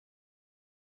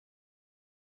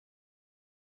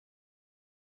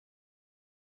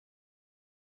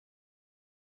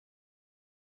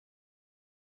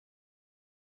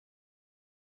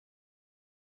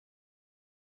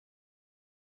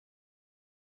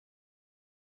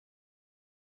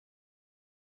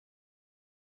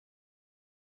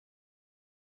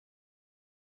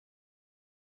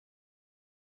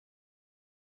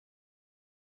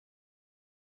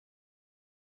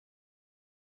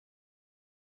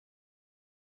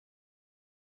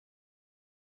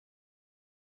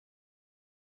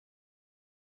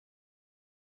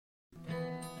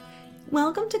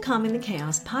Welcome to Calming the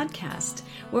Chaos podcast,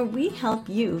 where we help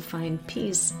you find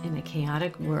peace in a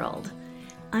chaotic world.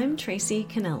 I'm Tracy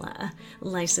Canella,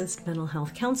 licensed mental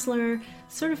health counselor,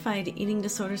 certified eating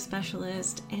disorder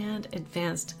specialist, and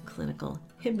advanced clinical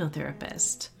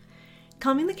hypnotherapist.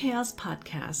 Calming the Chaos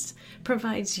podcast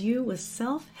provides you with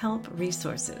self-help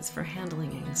resources for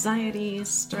handling anxiety,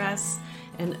 stress,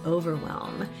 and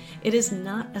overwhelm. It is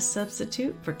not a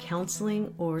substitute for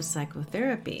counseling or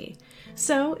psychotherapy.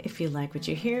 So if you like what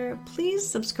you hear, please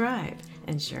subscribe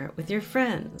and share it with your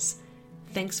friends.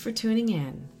 Thanks for tuning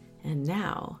in. And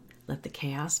now, let the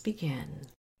chaos begin.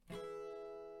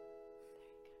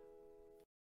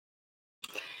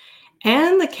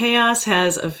 And the chaos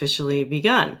has officially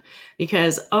begun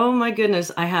because, oh my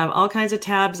goodness, I have all kinds of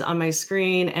tabs on my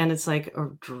screen and it's like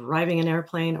driving an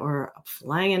airplane or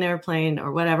flying an airplane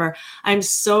or whatever. I'm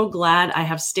so glad I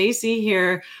have Stacy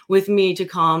here with me to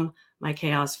calm my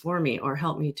chaos for me or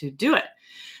help me to do it.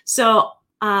 So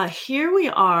here we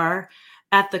are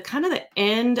at the kind of the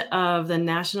end of the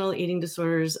National Eating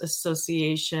Disorders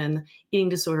Association Eating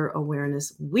Disorder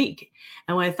Awareness Week.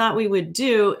 And what I thought we would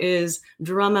do is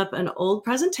drum up an old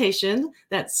presentation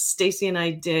that Stacy and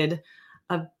I did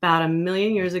about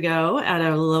 1,000,000 years ago at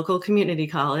a local community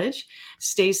college.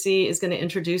 Stacy is going to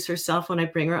introduce herself when I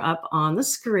bring her up on the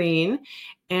screen.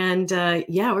 And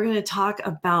we're going to talk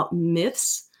about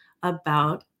myths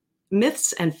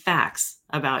and facts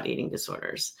about eating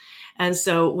disorders. And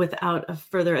so without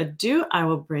further ado, I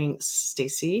will bring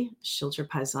Stacy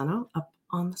Schilter-Paisano up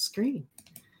on the screen.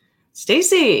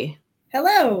 Stacy.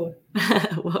 Hello.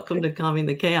 Welcome to Calming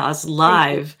the Chaos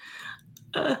live.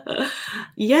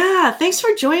 Thanks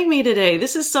for joining me today.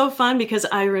 This is so fun because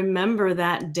I remember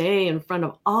that day in front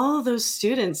of all those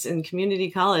students in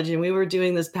community college and we were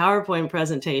doing this PowerPoint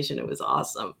presentation. It was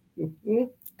awesome. Mm-hmm.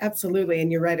 Absolutely.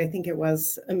 And you're right. I think it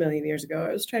was 1,000,000 years ago.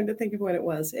 I was trying to think of when it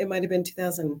was. It might have been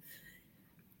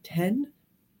 2010,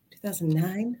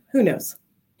 2009. Who knows?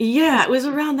 Yeah, it was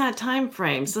around that time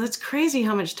frame. So it's crazy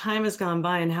how much time has gone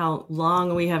by and how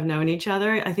long we have known each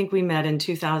other. I think we met in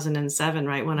 2007,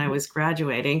 right when I was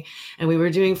graduating, and we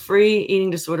were doing free eating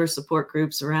disorder support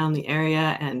groups around the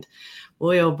area. And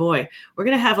boy, oh boy, we're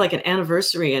going to have like an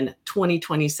anniversary in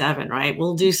 2027, right?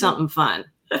 We'll do something fun.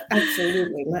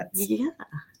 Absolutely. Let's. Yeah.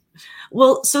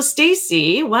 Well, so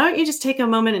Stacy, why don't you just take a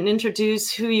moment and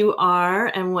introduce who you are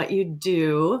and what you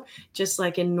do, just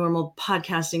like in normal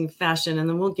podcasting fashion, and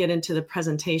then we'll get into the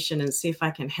presentation and see if I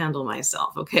can handle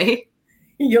myself, okay?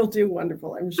 You'll do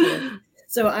wonderful, I'm sure.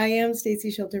 So I am Stacy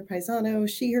Schilter-Paisano,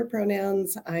 she, her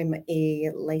pronouns. I'm a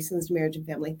licensed marriage and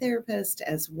family therapist,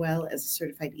 as well as a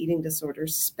certified eating disorder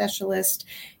specialist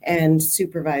and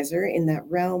supervisor in that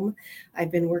realm.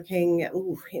 I've been working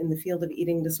in the field of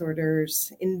eating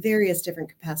disorders in various different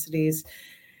capacities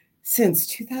since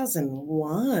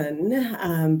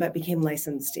 2001, but became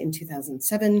licensed in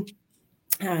 2007.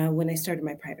 When I started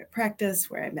my private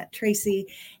practice where I met Tracy.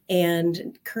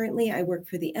 And currently I work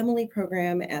for the Emily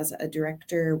program as a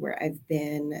director where I've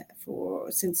been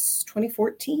since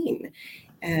 2014.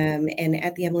 And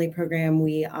at the Emily program,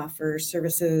 we offer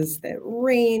services that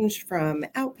range from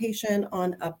outpatient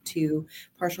on up to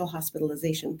partial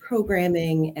hospitalization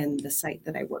programming. And the site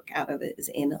that I work out of is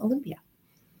in Olympia.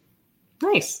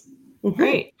 Nice. Mm-hmm.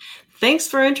 Great. Thanks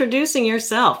for introducing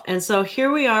yourself. And so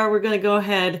here we are. We're going to go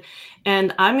ahead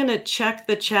and I'm going to check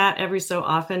the chat every so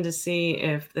often to see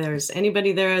if there's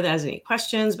anybody there that has any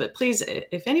questions. But please,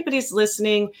 if anybody's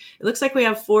listening, it looks like we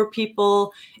have 4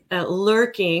 people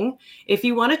lurking. If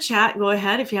you want to chat, go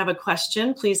ahead. If you have a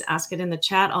question, please ask it in the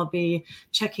chat. I'll be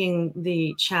checking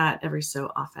the chat every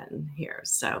so often here.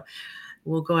 So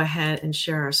we'll go ahead and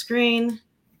share our screen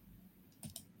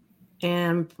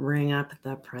and bring up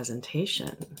the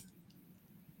presentation.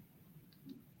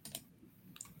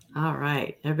 All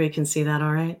right. Everybody can see that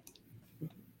all right?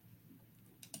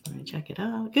 Let me check it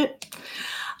out. Good.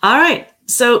 All right.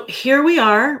 So here we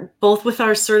are, both with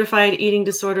our certified eating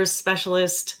disorders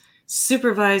specialist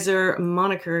supervisor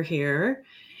moniker here.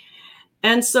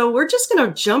 And so we're just going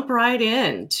to jump right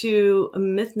in to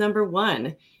myth number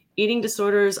 1. Eating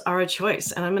disorders are a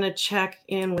choice. And I'm going to check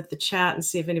in with the chat and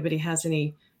see if anybody has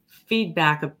any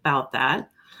feedback about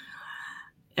that.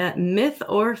 Myth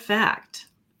or fact?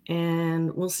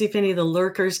 And we'll see if any of the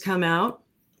lurkers come out.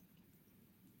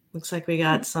 Looks like we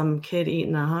got some kid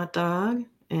eating a hot dog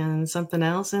and something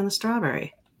else and a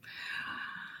strawberry.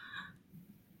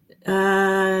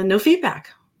 No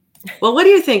feedback. Well, what do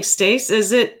you think, Stace?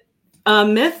 Is it a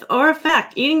myth or a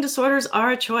fact? Eating disorders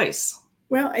are a choice.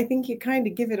 Well, I think you kind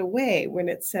of give it away when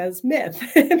it says myth.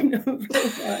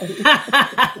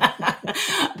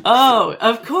 Oh,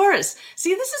 of course.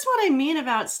 See, this is what I mean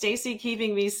about Stacy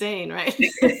keeping me sane, right?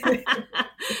 And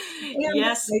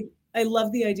Yes. I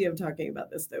love the idea of talking about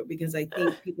this, though, because I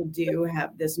think people do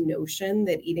have this notion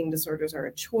that eating disorders are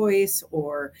a choice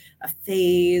or a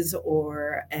phase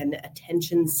or an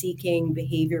attention-seeking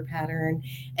behavior pattern.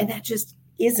 And that just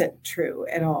isn't true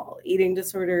at all. Eating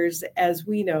disorders, as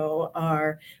we know,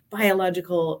 are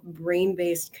biological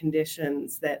brain-based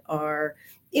conditions that are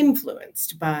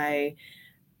influenced by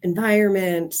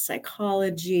environment,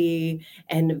 psychology,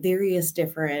 and various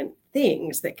different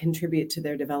things that contribute to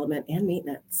their development and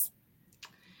maintenance.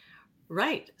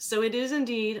 Right. So it is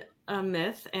indeed a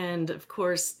myth. And of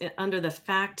course, under the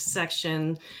fact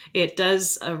section, it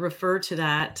does refer to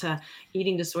that.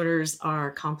 Eating disorders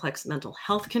are complex mental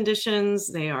health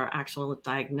conditions, they are actual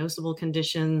diagnosable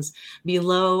conditions.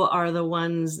 Below are the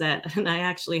ones that, and I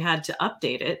actually had to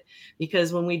update it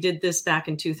because when we did this back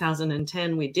in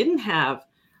 2010, we didn't have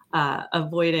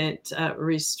avoidant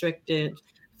restricted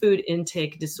food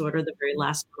intake disorder, the very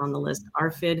last one on the list,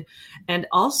 ARFID. And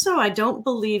also, I don't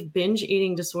believe binge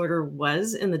eating disorder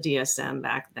was in the DSM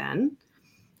back then.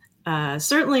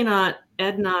 Certainly not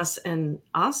EDNOS and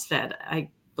OSFED.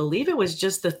 I believe it was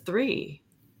just the three.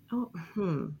 Oh,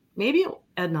 maybe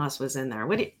EDNOS was in there.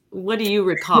 What do you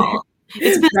recall?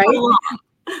 It's been Right? so long.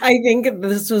 I think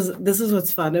this is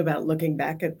what's fun about looking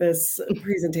back at this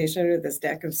presentation or this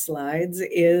deck of slides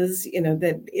is,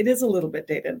 that it is a little bit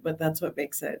dated, but that's what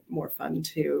makes it more fun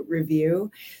to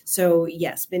review. So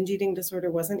yes, binge eating disorder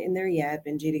wasn't in there yet.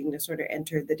 Binge eating disorder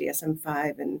entered the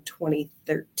DSM-5 in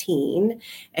 2013,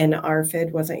 and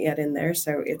ARFID wasn't yet in there,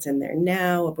 so it's in there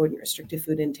now. Avoidant restrictive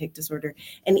food intake disorder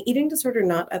and eating disorder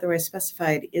not otherwise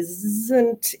specified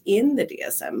isn't in the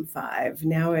DSM-5.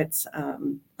 Now it's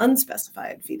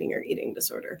unspecified feeding or eating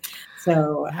disorder.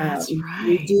 So That's we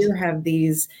right. do have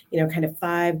these, kind of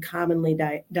 5 commonly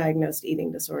diagnosed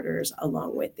eating disorders,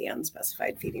 along with the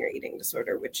unspecified feeding or eating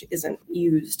disorder, which isn't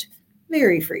used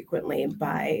very frequently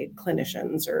by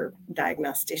clinicians or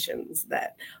diagnosticians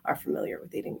that are familiar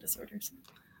with eating disorders.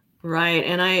 Right.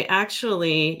 And I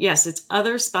actually, yes, it's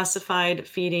other specified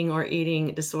feeding or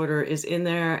eating disorder is in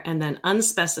there, and then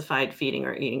unspecified feeding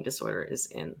or eating disorder is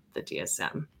in the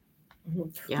DSM.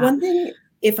 Yeah. One thing,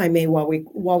 if I may, while we're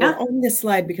Yeah. on this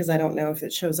slide, because I don't know if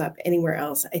it shows up anywhere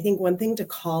else, I think one thing to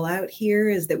call out here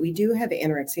is that we do have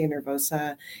anorexia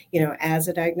nervosa, as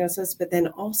a diagnosis, but then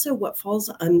also what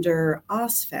falls under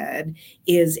OSFED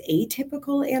is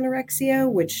atypical anorexia,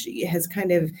 which has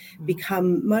kind of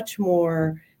become much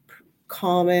more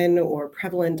common or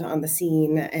prevalent on the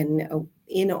scene and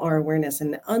in our awareness.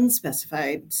 And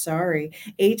unspecified,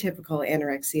 atypical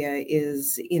anorexia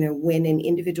is, when an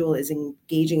individual is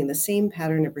engaging in the same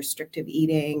pattern of restrictive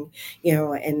eating,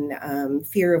 and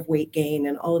fear of weight gain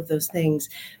and all of those things.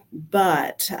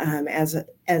 But as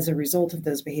a result of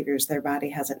those behaviors, their body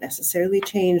hasn't necessarily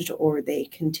changed, or they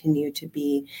continue to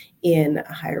be in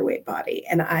a higher weight body.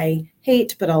 And I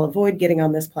hate, but I'll avoid getting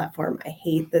on this platform. I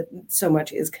hate that so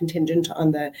much is contingent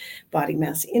on the body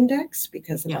mass index,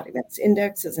 because the body mass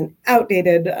index is an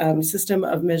outdated system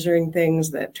of measuring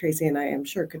things that Tracy and I am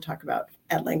sure could talk about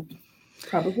at length.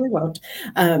 Probably won't.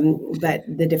 But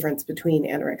the difference between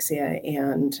anorexia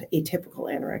and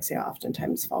atypical anorexia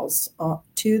oftentimes falls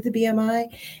to the BMI.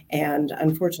 And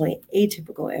unfortunately,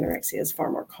 atypical anorexia is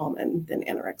far more common than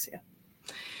anorexia.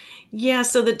 Yeah,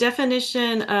 so the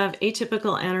definition of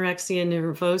atypical anorexia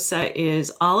nervosa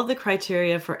is all of the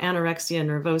criteria for anorexia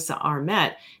nervosa are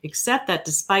met, except that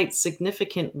despite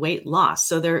significant weight loss,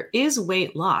 so there is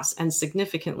weight loss and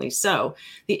significantly so,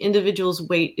 the individual's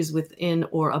weight is within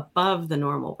or above the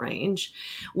normal range,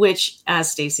 which,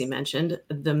 as Stacy mentioned,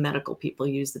 the medical people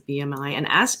use the BMI, and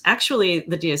as actually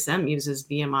the DSM uses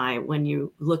BMI when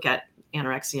you look at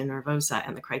anorexia nervosa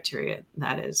and the criteria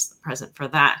that is present for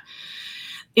that.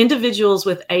 Individuals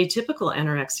with atypical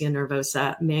anorexia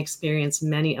nervosa may experience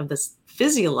many of the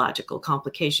physiological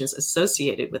complications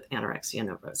associated with anorexia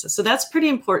nervosa. So that's pretty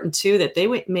important too, that they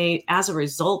may, as a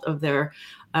result of their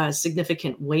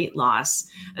significant weight loss,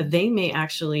 they may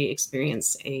actually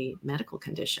experience a medical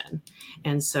condition.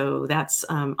 And so that's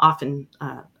often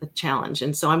a challenge.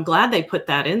 And so I'm glad they put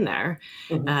that in there.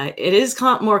 Mm-hmm. It is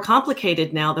more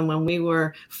complicated now than when we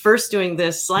were first doing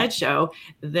this slideshow.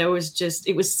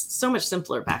 It was so much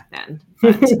simpler back then.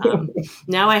 But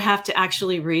now I have to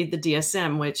actually read the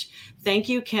DSM, which thank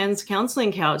you, Ken's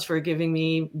Counseling Couch, for giving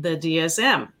me the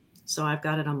DSM. So I've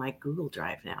got it on my Google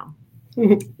Drive now.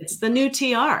 It's the new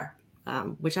TR,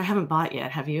 which I haven't bought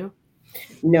yet. Have you?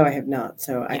 No, I have not.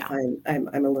 So I Yeah. find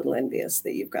I'm a little envious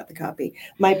that you've got the copy.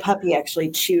 My puppy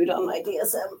actually chewed on my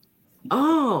DSM.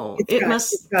 Oh,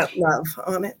 It's got love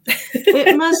on it.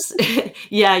 it must,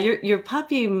 yeah, your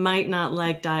puppy might not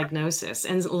like diagnosis,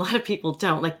 and a lot of people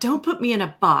don't. Like, "Don't put me in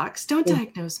a box, don't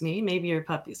diagnose me." Maybe your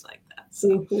puppy's like that, so.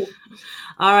 Mhm.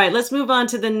 All right, let's move on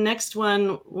to the next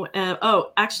one.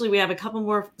 Oh, actually, we have a couple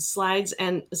more slides,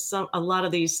 and a lot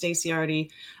of these Stacy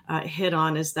already hit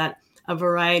on. Is that a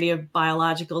variety of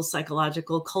biological,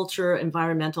 psychological, culture,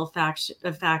 environmental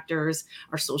factors,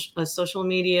 our social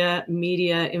media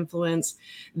influence,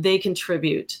 they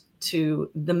contribute to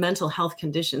the mental health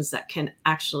conditions that can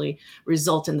actually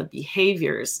result in the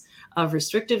behaviors of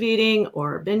restrictive eating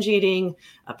or binge eating,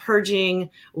 purging,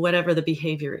 whatever the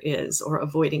behavior is, or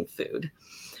avoiding food.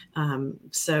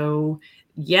 So,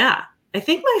 yeah, I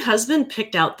think my husband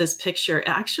picked out this picture.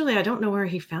 Actually, I don't know where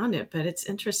he found it, but it's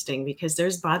interesting because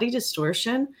there's body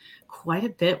distortion quite a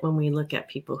bit when we look at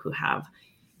people who have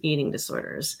eating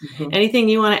disorders. Mhm. Anything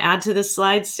you want to add to this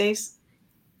slide, Stace?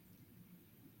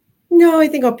 No, I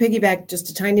think I'll piggyback just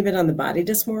a tiny bit on the body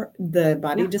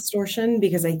Yeah. distortion,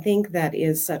 because I think that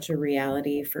is such a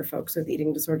reality for folks with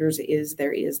eating disorders.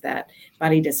 There is that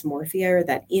body dysmorphia, or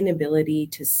that inability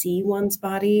to see one's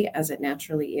body as it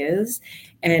naturally is.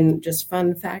 And just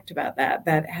fun fact about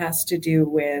that has to do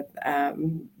with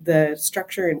the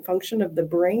structure and function of the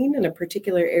brain in a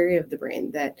particular area of the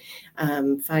brain that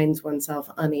finds oneself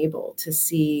unable to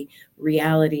see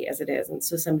reality as it is. And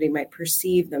so somebody might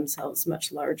perceive themselves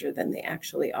much larger than they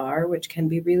actually are, which can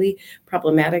be really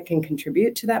problematic and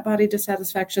contribute to that body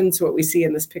dissatisfaction. So what we see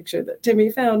in this picture that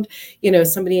Timmy found,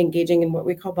 somebody engaging in what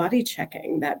we call body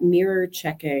checking, that mirror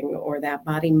checking, or that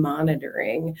body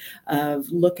monitoring of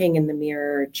looking in the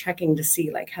mirror, checking to see,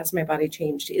 like, has my body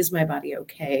changed? Is my body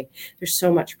okay? There's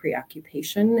so much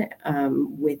preoccupation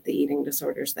with the eating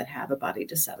disorders that have a body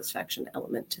dissatisfaction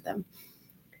element to them.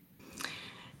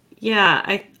 Yeah,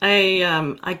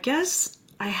 I guess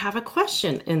I have a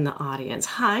question in the audience.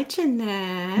 Hi,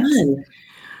 Jeanette. Fun.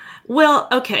 Well,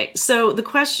 okay. So the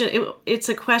question, it's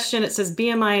a question. It says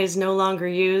BMI is no longer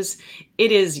used.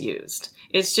 It is used.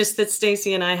 It's just that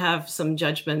Stacy and I have some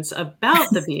judgments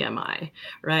about the BMI,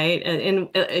 right? And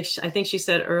I think she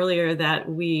said earlier that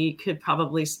we could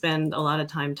probably spend a lot of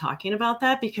time talking about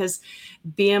that, because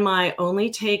BMI only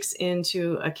takes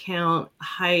into account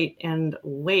height and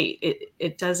weight.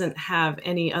 It doesn't have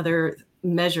any other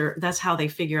measure. That's how they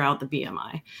figure out the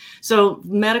BMI. So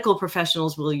medical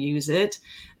professionals will use it.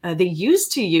 They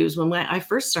used to use, when I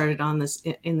first started on this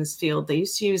in this field, they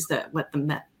used to use the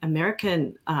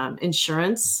American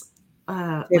insurance,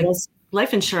 like Tables.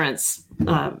 life insurance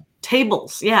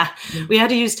tables. Yeah, we had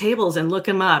to use tables and look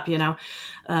them up,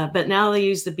 but now they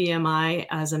use the BMI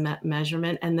as a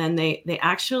measurement, and then they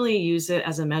actually use it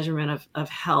as a measurement of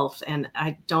health. And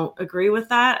I don't agree with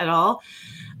that at all.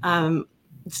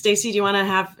 Stacy, do you want to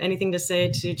have anything to say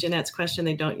to Jeanette's question?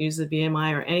 They don't use the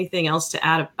BMI, or anything else to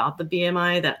add about the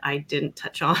BMI that I didn't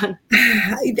touch on?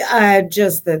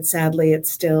 Just that sadly it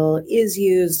still is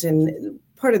used, and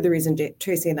part of the reason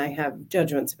Tracy and I have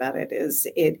judgments about it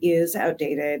is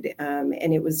outdated,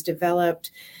 and it was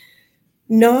developed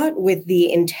not with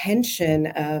the intention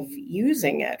of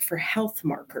using it for health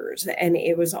markers, and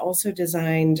it was also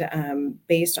designed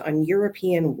based on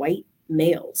European white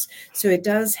males. So it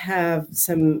does have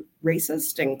some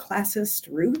racist and classist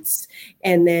roots.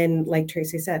 And then, like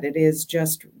Tracy said, it is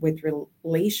just with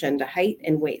relation to height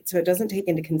and weight. So it doesn't take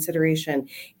into consideration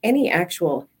any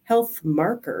actual health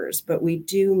markers, but we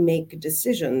do make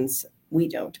decisions. We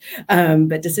don't,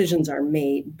 but decisions are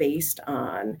made based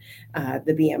on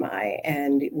the BMI,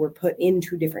 and we're put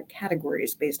into different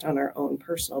categories based on our own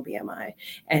personal BMI.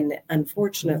 And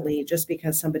unfortunately, just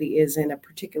because somebody is in a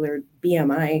particular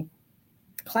BMI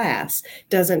class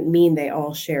doesn't mean they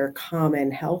all share common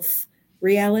health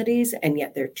realities, and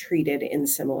yet they're treated in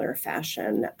similar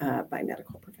fashion by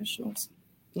medical professionals.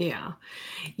 Yeah.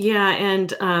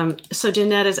 And so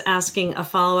Jeanette is asking a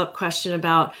follow-up question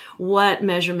about what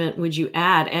measurement would you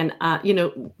add? And,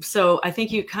 so I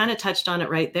think you kind of touched on it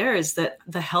right there, is that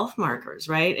the health markers,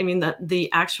 right? I mean,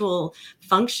 the actual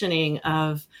functioning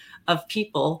of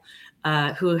people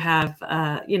who have,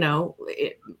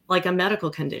 like a medical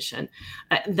condition,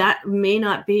 that may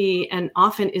not be, and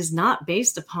often is not,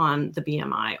 based upon the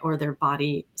BMI or their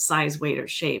body size, weight, or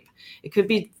shape. It could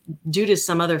be due to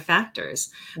some other factors.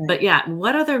 Right. But yeah,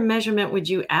 what other measurement would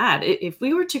you add? If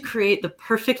we were to create the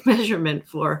perfect measurement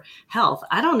for health,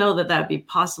 I don't know that would be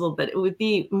possible, but it would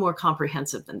be more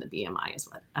comprehensive than the BMI is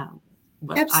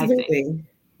what Absolutely. I think.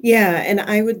 Yeah. And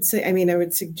I would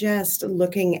suggest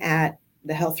looking at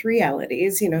the health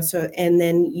realities, so, and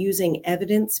then using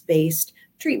evidence-based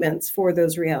treatments for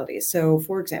those realities. So,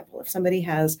 for example, if somebody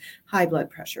has high blood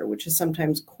pressure, which is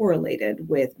sometimes correlated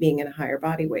with being in a higher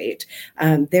body weight,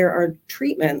 there are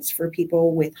treatments for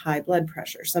people with high blood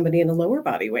pressure. Somebody in a lower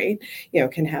body weight,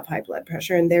 can have high blood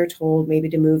pressure, and they're told maybe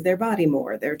to move their body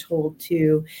more. They're told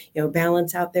to,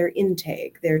 balance out their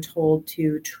intake. They're told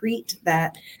to treat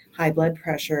that high blood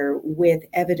pressure with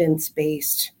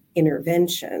evidence-based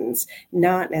interventions,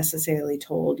 not necessarily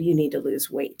told you need to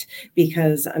lose weight,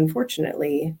 because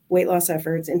unfortunately weight loss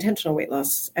efforts, intentional weight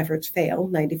loss efforts, fail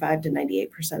 95 to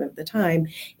 98% of the time,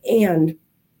 and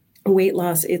weight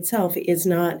loss itself is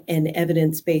not an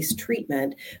evidence-based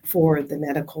treatment for the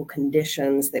medical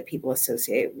conditions that people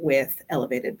associate with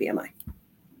elevated BMI.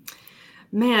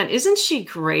 Man, isn't she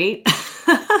great?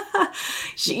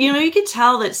 You could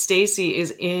tell that Stacy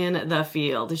is in the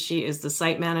field. She is the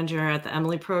site manager at the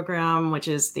Emily program, which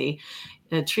is the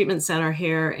treatment center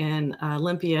here in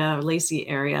Olympia, Lacey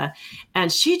area.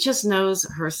 And she just knows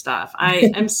her stuff.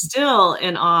 I am still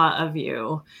in awe of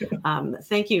you.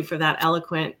 Thank you for that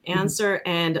eloquent answer.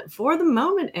 And for the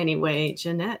moment anyway,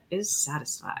 Jeanette is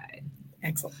satisfied.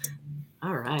 Excellent.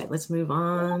 All right, let's move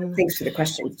on. Thanks for the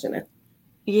questions, Jeanette.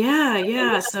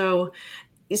 Yeah.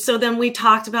 So then we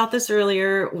talked about this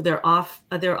earlier. They're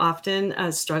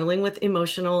often struggling with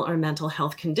emotional or mental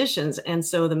health conditions. And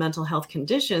so the mental health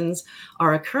conditions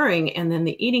are occurring, and then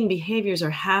the eating behaviors are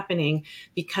happening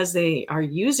because they are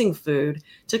using food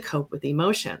to cope with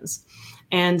emotions.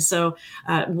 And so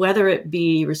whether it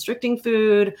be restricting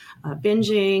food,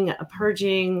 binging,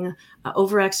 purging,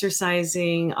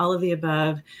 overexercising, all of the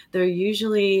above, they're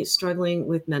usually struggling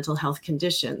with mental health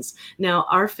conditions. Now,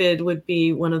 ARFID would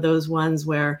be one of those ones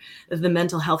where the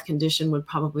mental health condition would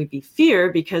probably be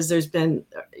fear, because there's been,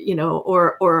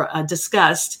 or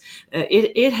disgust.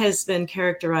 It has been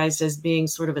characterized as being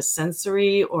sort of a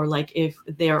sensory, or like if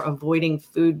they're avoiding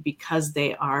food because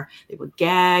they would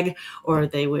gag, or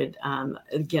they would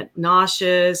get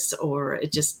nauseous, or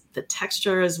the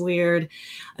texture is weird.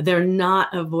 They're not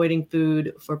avoiding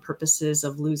food for purposes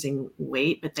of losing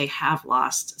weight, but they have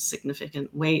lost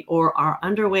significant weight, or are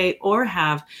underweight, or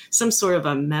have some sort of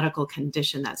a medical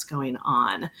condition that's going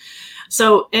on.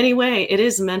 So anyway, it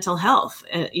is mental health,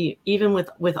 even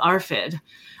with ARFID.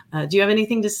 Do you have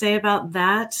anything to say about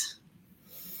that?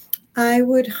 I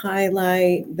would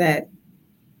highlight that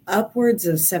upwards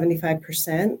of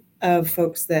 75% of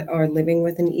folks that are living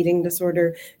with an eating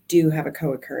disorder do have a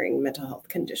co-occurring mental health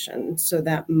condition. So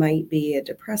that might be a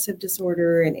depressive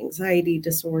disorder, an anxiety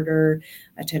disorder,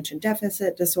 attention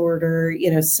deficit disorder,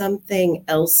 something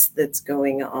else that's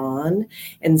going on.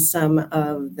 And some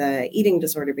of the eating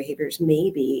disorder behaviors may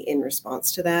be in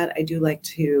response to that. I do like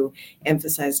to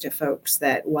emphasize to folks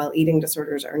that while eating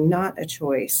disorders are not a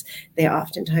choice, they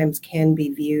oftentimes can be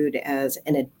viewed as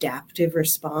an adaptive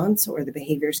response, or the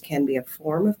behaviors can be a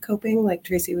form of coping, like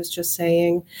Tracy was just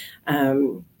saying.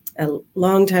 A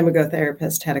long time ago,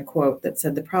 therapist had a quote that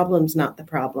said, "The problem's not the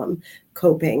problem,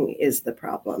 coping is the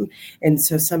problem." And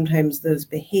so sometimes those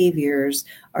behaviors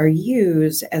are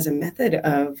used as a method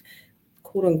of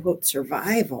quote unquote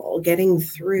survival, getting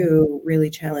through really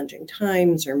challenging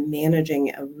times or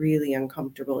managing a really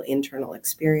uncomfortable internal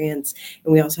experience.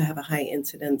 And we also have a high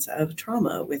incidence of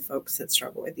trauma with folks that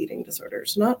struggle with eating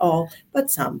disorders. Not all, but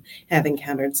some have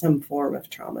encountered some form of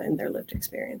trauma in their lived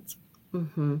experience.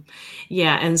 Mm-hmm.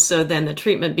 Yeah. And so then the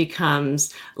treatment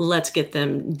becomes, let's get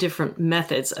them different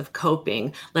methods of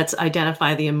coping. Let's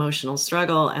identify the emotional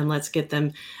struggle, and let's get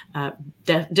them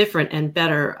different and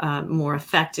better, more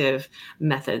effective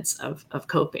methods of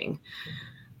coping.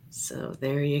 So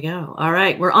there you go. All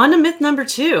right. We're on to myth number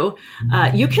 2.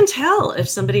 You can tell if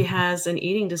somebody has an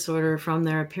eating disorder from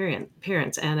their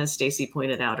appearance. And as Stacy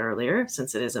pointed out earlier,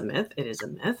 since it is a myth,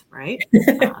 right?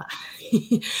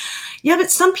 Yeah,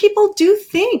 but some people do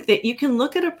think that you can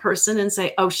look at a person and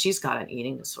say, oh, she's got an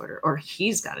eating disorder, or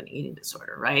he's got an eating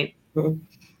disorder, right? Mm-hmm.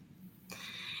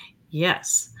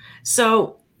 Yes.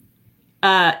 So,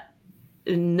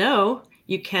 no,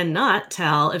 you cannot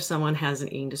tell if someone has an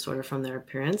eating disorder from their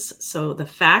appearance. So the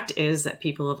fact is that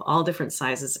people of all different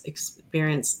sizes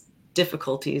experience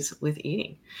difficulties with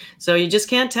eating. So you just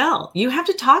can't tell. You have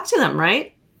to talk to them,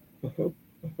 right?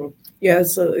 Mm-hmm. You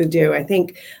absolutely do. I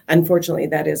think, unfortunately,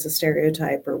 that is a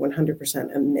stereotype or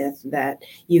 100% a myth that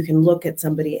you can look at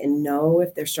somebody and know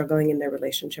if they're struggling in their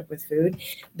relationship with food.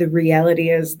 The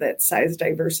reality is that size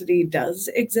diversity does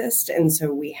exist. And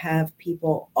so we have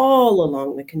people all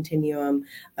along the continuum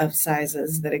of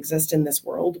sizes that exist in this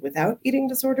world without eating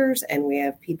disorders. And we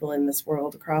have people in this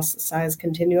world across the size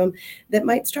continuum that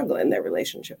might struggle in their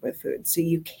relationship with food. So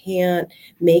you can't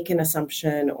make an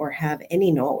assumption or have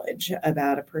any knowledge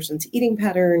about a person's eating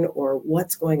pattern or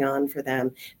what's going on for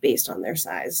them based on their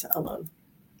size alone.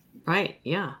 Right.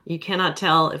 Yeah. You cannot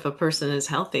tell if a person is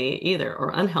healthy either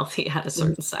or unhealthy at a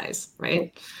certain size,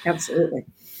 right? Absolutely.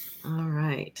 All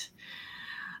right.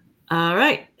 All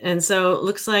right. And so it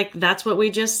looks like that's what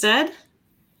we just said.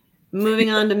 Moving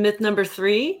on to myth number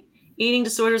 3, eating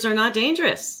disorders are not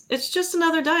dangerous. It's just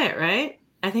another diet, right?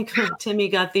 I think Timmy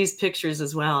got these pictures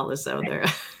as well. So they're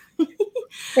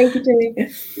Thank you, Timmy.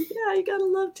 Yeah, you gotta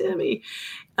love Timmy.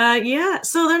 Yeah,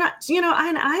 so they're not,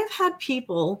 and I've had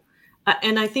people,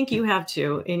 and I think you have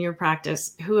too in your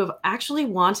practice, who have actually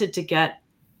wanted to get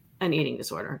an eating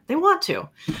disorder. They want to,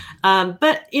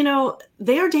 but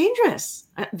they are dangerous.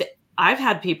 I've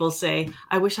had people say,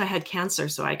 "I wish I had cancer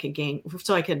so I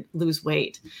could lose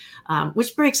weight,"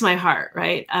 which breaks my heart,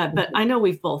 right? But I know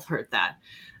we've both heard that.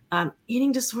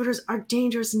 Eating disorders are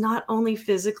dangerous not only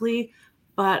physically,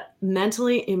 but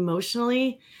mentally,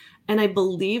 emotionally. And I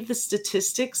believe the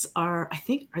statistics are,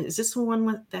 is this the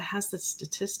one that has the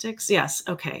statistics? Yes.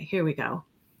 Okay, here we go.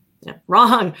 Yeah,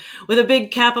 wrong, with a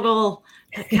big capital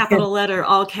letter,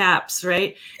 all caps,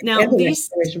 right? Now, these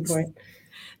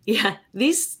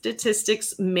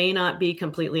statistics may not be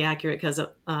completely accurate because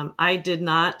I did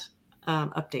not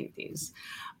update these,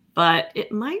 but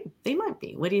they might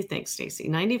be. What do you think, Stacy?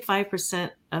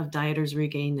 95% of dieters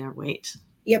regain their weight.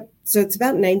 Yep. So it's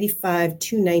about 95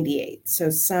 to 98. So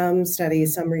some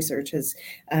studies, some research has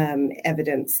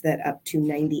evidence that up to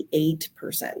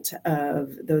 98%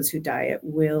 of those who diet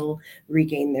will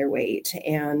regain their weight,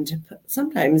 and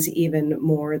sometimes even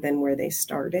more than where they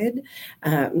started.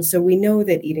 So we know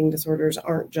that eating disorders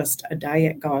aren't just a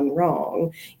diet gone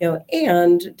wrong,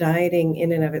 and dieting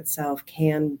in and of itself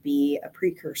can be a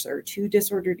precursor to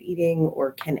disordered eating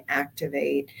or can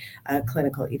activate a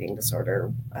clinical eating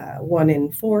disorder. 1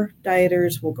 in 4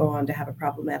 dieters will go on to have a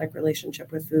problematic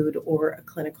relationship with food or a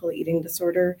clinical eating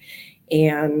disorder.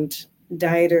 And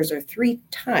dieters are 3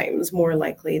 times more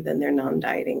likely than their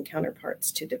non-dieting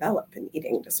counterparts to develop an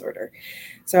eating disorder.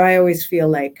 So I always feel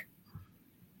like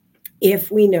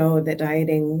if we know that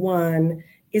dieting, 1,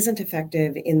 isn't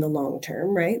effective in the long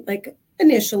term, right? Like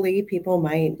initially people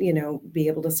might, be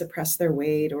able to suppress their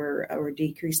weight or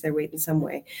decrease their weight in some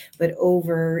way, but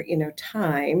over,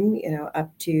 time,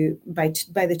 up to by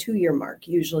the 2-year mark,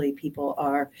 usually people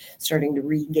are starting to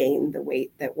regain the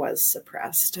weight that was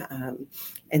suppressed.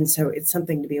 And so it's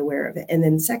something to be aware of. And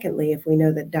then secondly, if we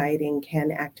know that dieting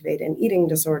can activate an eating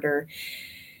disorder,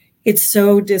 it's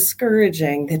so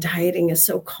discouraging that dieting is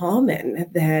so common,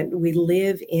 that we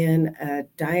live in a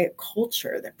diet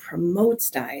culture that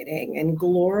promotes dieting and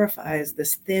glorifies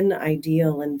this thin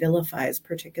ideal and vilifies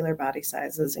particular body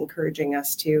sizes, encouraging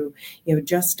us to,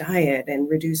 just diet and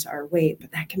reduce our weight.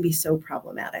 But that can be so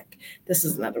problematic. This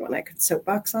is another one I could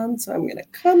soapbox on, so I'm going to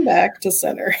come back to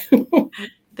center.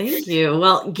 Thank you.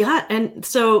 Well, yeah, and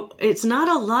so it's not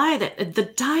a lie that the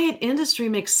diet industry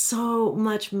makes so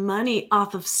much money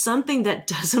off of something that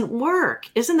doesn't work.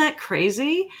 Isn't that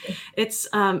crazy? It's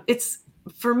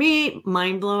for me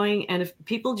mind-blowing. And if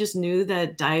people just knew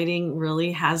that dieting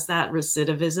really has that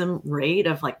recidivism rate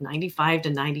of like 95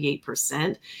 to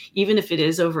 98%, even if it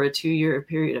is over a 2-year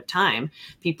period of time,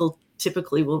 people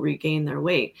typically will regain their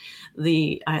weight.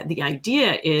 The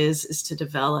idea is to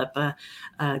develop a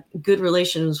good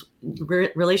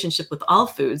relationship with all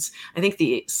foods. I think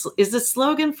is the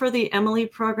slogan for the Emily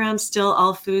program still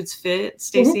 "All Foods Fit,"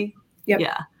 Stacy? Mm-hmm. Yep.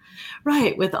 Yeah.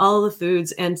 Right, with all the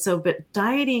foods. And so, but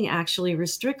dieting actually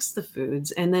restricts the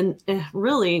foods. And then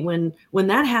really when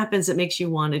that happens, it makes you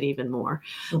want it even more.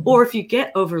 Mm-hmm. Or if you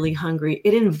get overly hungry,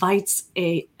 it invites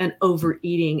an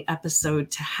overeating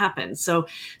episode to happen. So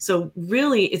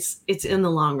really it's in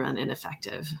the long run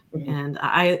ineffective. Mm-hmm. And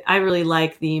I really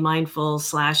like the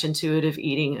mindful/intuitive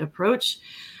eating approach.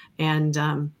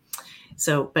 And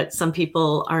but some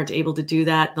people aren't able to do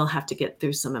that. They'll have to get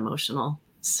through some emotional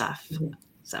stuff. Mm-hmm.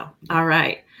 So, all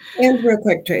right. And real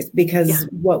quick, Trace, Yeah. because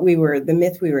the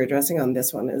myth we were addressing on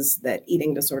this one is that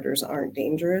eating disorders aren't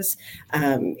dangerous.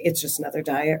 It's just another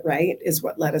diet, right? Is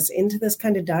what led us into this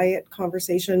kind of diet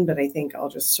conversation. But I think I'll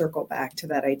just circle back to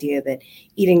that idea that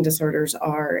eating disorders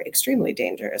are extremely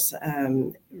dangerous.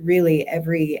 Really,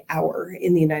 every hour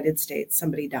in the United States,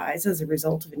 somebody dies as a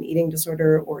result of an eating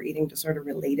disorder or eating disorder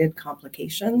related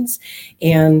complications.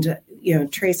 And,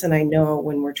 Trace and I know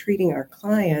when we're treating our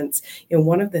clients,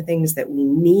 one of the things that we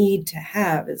need to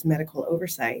have is medical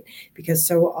oversight, because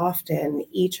so often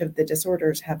each of the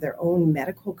disorders have their own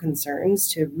medical concerns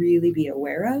to really be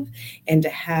aware of, and to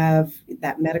have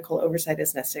that medical oversight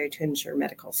is necessary to ensure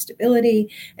medical stability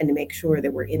and to make sure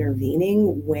that we're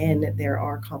intervening when there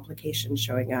are complications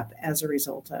showing up as a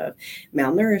result of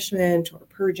malnourishment or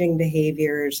purging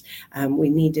behaviors. We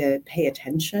need to pay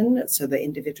attention so the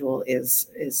individual is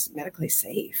medically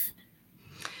safe.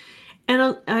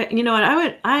 And you know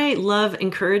what? I love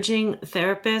encouraging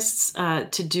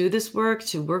therapists to do this work,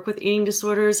 to work with eating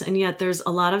disorders, and yet there's a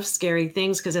lot of scary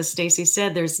things because, as Stacy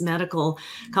said, there's medical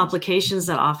complications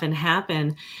that often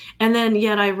happen, and then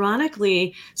yet,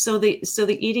 ironically, so the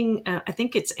eating, I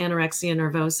think it's anorexia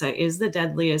nervosa, is the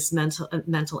deadliest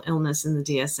mental illness in the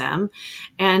DSM,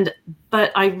 and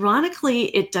but ironically,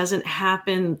 it doesn't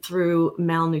happen through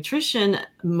malnutrition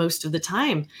most of the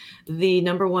time. The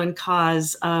number one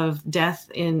cause of death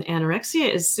in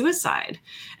anorexia is suicide.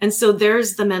 And so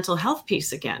there's the mental health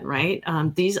piece again, right?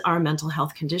 These are mental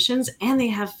health conditions and they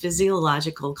have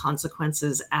physiological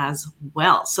consequences as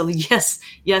well. So yes,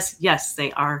 yes, yes,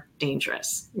 they are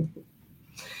dangerous.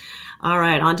 All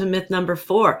right, on to myth number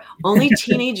 4. Only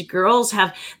teenage girls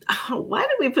have. Why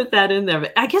did we put that in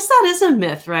there? I guess that is a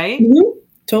myth, right? Mm-hmm.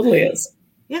 Totally is.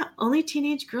 Yeah, only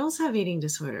teenage girls have eating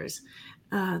disorders.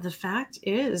 The fact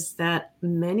is that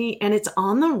many, and it's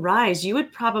on the rise. You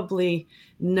would probably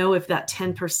know if that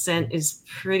 10% is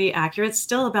pretty accurate.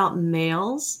 Still about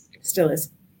males. Still is.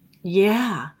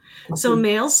 Yeah. So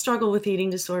males struggle with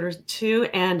eating disorders too,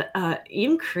 and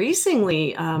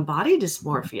increasingly body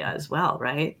dysmorphia as well,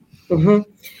 right? Mm-hmm.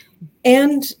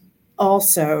 And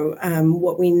also,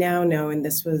 what we now know, and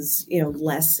this was,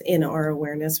 less in our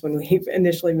awareness when we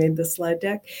initially made the slide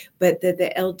deck, but that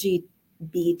the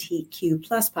LGBTQ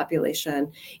plus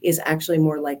population is actually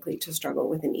more likely to struggle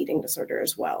with an eating disorder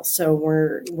as well. So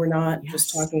we're not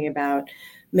just talking about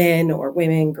men or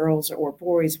women, girls or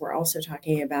boys. We're also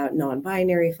talking about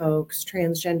non-binary folks,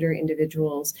 transgender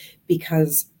individuals,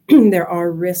 because there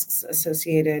are risks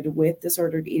associated with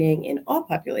disordered eating in all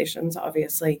populations,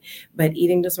 obviously, but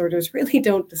eating disorders really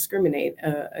don't discriminate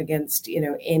against,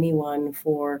 anyone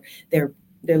for their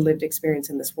lived experience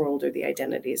in this world or the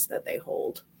identities that they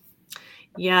hold.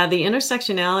 Yeah, the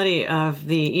intersectionality of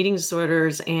the eating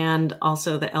disorders and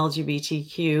also the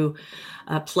LGBTQ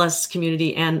plus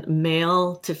community and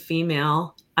male to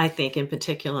female, I think in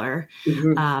particular,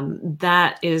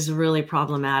 that is really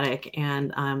problematic.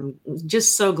 And I'm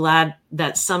just so glad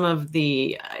that some of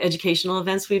the educational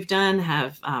events we've done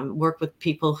have worked with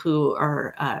people who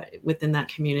are within that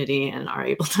community and are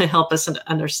able to help us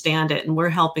understand it. And we're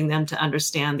helping them to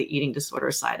understand the eating disorder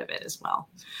side of it as well.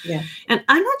 Yeah. And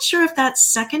I'm not sure if that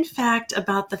second fact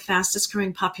about the fastest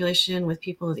growing population with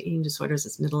people with eating disorders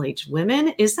is middle-aged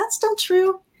women, is that still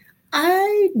true?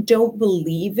 I don't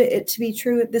believe it to be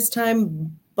true at this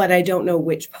time, but I don't know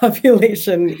which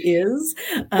population is.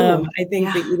 I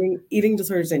think the eating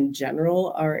disorders in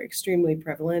general are extremely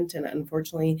prevalent. And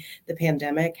unfortunately, the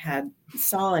pandemic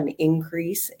saw an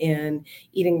increase in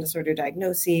eating disorder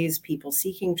diagnoses, people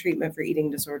seeking treatment for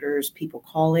eating disorders, people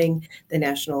calling the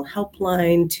national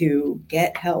helpline to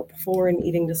get help for an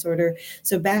eating disorder.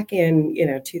 So back in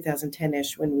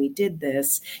 2010-ish, when we did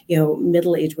this,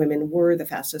 middle-aged women were the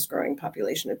fastest growing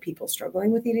population of people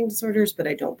struggling with eating disorders, but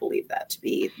I don't believe that to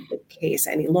be the case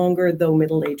any longer, though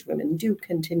middle-aged women do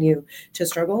continue to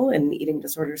struggle and eating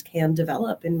disorders can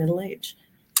develop in middle age.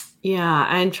 Yeah,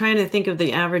 I'm trying to think of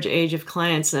the average age of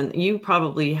clients, and you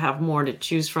probably have more to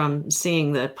choose from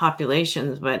seeing the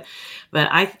populations, but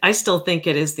I still think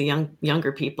it is the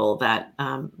younger people that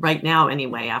right now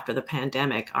anyway, after the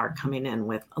pandemic, are coming in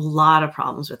with a lot of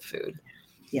problems with food.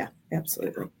 Yeah,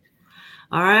 absolutely.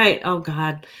 All right. Oh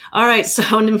God. All right.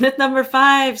 So myth number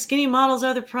 5, skinny models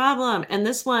are the problem. And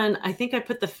this one, I think I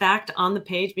put the fact on the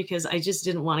page because I just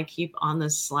didn't want to keep on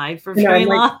this slide for very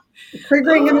long.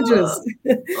 Triggering images.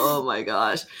 Oh my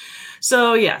gosh.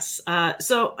 So yes.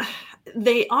 So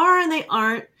they are and they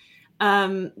aren't.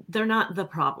 They're not the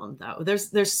problem, though.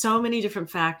 There's so many different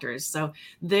factors. So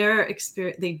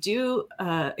they do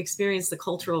experience the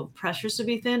cultural pressures to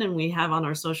be thin, and we have on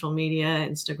our social media,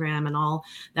 Instagram, and all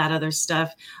that other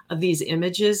stuff of these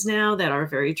images now that are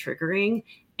very triggering.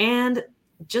 And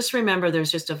just remember,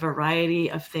 there's just a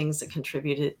variety of things that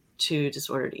contributed to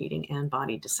disordered eating and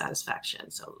body dissatisfaction.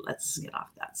 So let's get off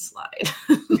that slide.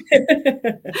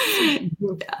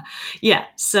 Yeah.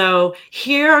 So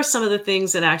here are some of the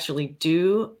things that actually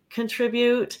do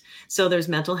contribute. So there's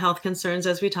mental health concerns,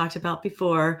 as we talked about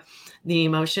before, the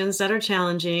emotions that are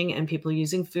challenging, and people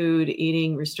using food,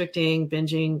 eating, restricting,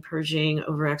 binging, purging,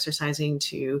 overexercising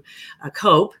to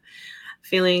cope,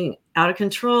 feeling out of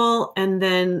control. And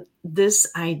then this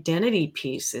identity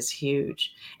piece is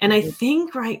huge. And I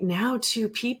think right now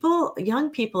too,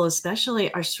 young people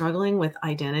especially, are struggling with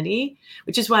identity,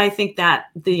 which is why I think that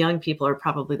the young people are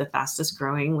probably the fastest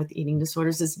growing with eating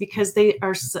disorders, is because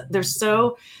they're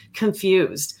so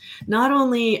confused, not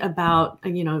only about,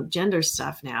 gender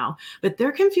stuff now, but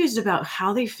they're confused about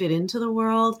how they fit into the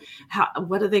world.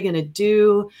 What are they going to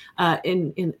do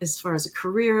in as far as a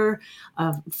career,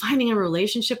 finding a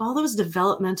relationship, all those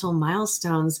developmental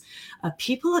milestones.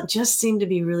 People just seem to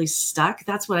be really stuck.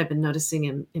 That's what I've been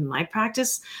noticing in my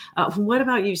practice. What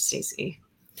about you, Stacey?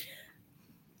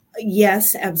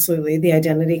 Yes, absolutely. The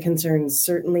identity concerns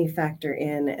certainly factor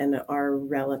in and are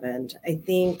relevant. I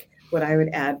think what I would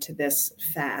add to this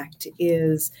fact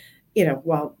is,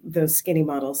 while those skinny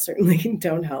models certainly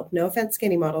don't help, no offense,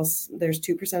 skinny models, there's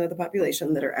 2% of the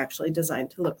population that are actually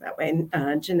designed to look that way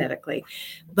genetically.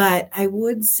 But I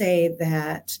would say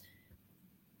that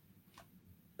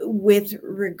with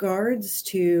regards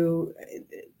to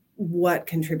what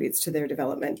contributes to their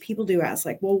development, people do ask,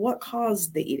 like, well, what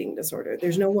caused the eating disorder?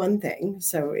 There's no one thing,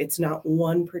 so it's not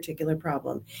one particular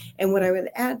problem. And what I would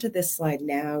add to this slide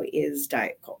now is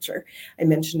diet culture. I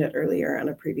mentioned it earlier on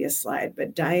a previous slide,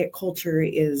 but diet culture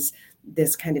is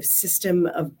this kind of system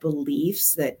of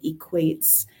beliefs that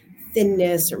equates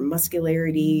thinness or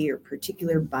muscularity or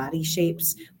particular body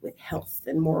shapes with health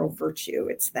and moral virtue.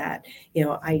 It's that,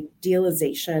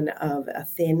 idealization of a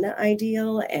thin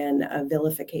ideal and a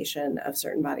vilification of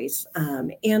certain bodies.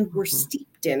 And we're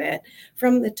steeped in it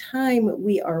from the time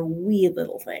we are wee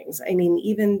little things. I mean,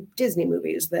 even Disney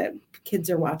movies that kids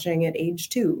are watching at age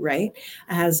 2, right?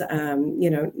 Has,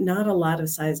 not a lot of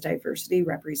size diversity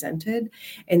represented.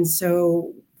 And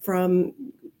so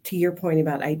to your point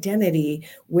about identity,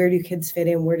 where do kids fit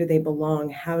in? Where do they belong?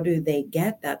 How do they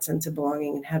get that sense of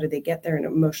belonging? And how do they get their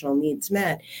emotional needs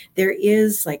met? There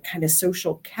is like kind of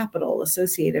social capital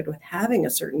associated with having a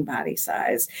certain body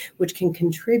size, which can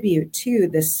contribute to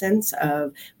this sense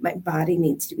of my body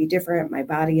needs to be different. My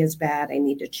body is bad. I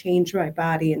need to change my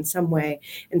body in some way.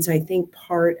 And so I think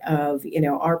part of,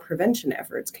 our prevention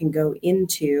efforts can go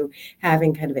into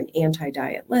having kind of an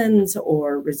anti-diet lens,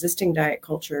 or resisting diet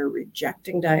culture,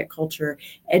 rejecting diet culture,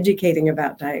 educating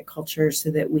about diet culture,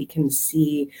 so that we can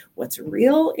see what's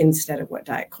real instead of what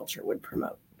diet culture would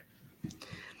promote.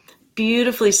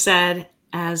 Beautifully said,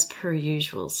 as per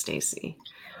usual, Stacey.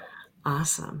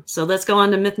 Awesome. So let's go on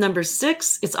to myth number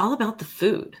 6. It's all about the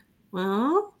food.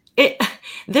 Well,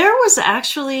 there was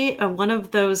actually one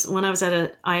of those when I was at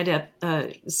an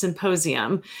IADEP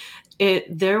symposium.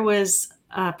 There was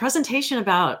a presentation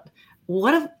about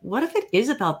what if it is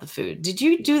about the food. Did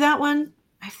you do that one?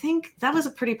 I think that was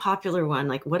a pretty popular one.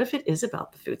 Like, what if it is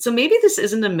about the food? So maybe this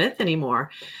isn't a myth anymore.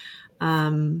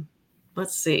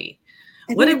 Let's see.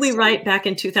 What did we write back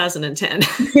in 2010?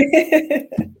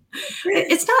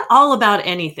 It's not all about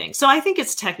anything. So I think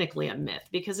it's technically a myth,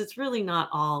 because it's really not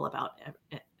all about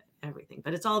everything,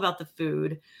 but it's all about the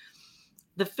food.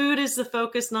 The food is the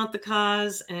focus, not the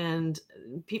cause. And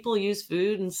people use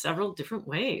food in several different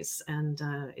ways. And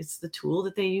it's the tool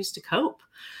that they use to cope.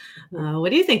 What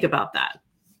do you think about that?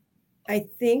 I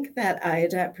think that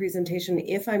IADEP presentation,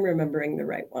 if I'm remembering the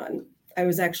right one, I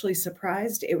was actually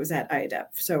surprised it was at IADEP.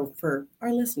 So for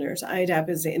our listeners, IADEP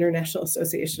is the International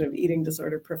Association of Eating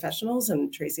Disorder Professionals,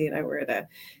 and Tracy and I were at a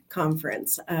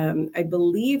conference. I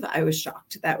believe I was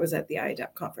shocked that was at the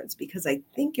IADEP conference, because I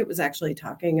think it was actually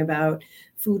talking about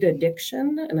food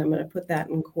addiction, and I'm going to put that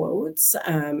in quotes,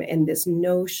 and this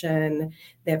notion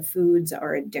that foods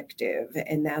are addictive,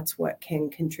 and that's what can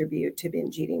contribute to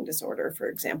binge eating disorder, for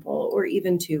example, or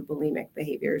even to bulimic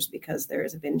behaviors, because there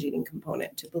is a binge eating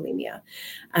component to bulimia.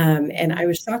 And I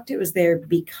was shocked it was there,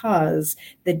 because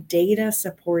the data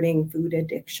supporting food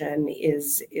addiction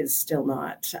is still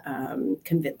not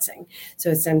convincing.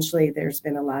 So essentially, there's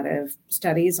been a lot of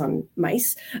studies on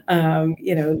mice,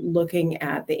 looking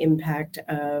at the impact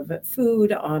of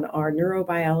food on our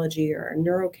neurobiology or our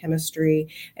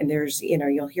neurochemistry. And there's,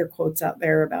 you'll hear quotes out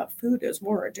there about food is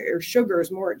more, or sugar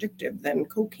is more addictive than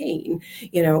cocaine.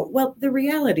 Well, the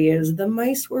reality is the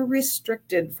mice were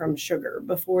restricted from sugar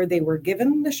before they were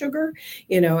given the sugar,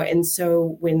 and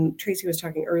so when Tracy was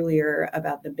talking earlier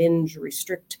about the binge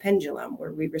restrict pendulum,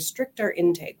 where we restrict our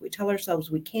intake, we tell ourselves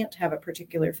we can't have a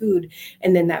particular food,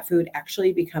 and then that food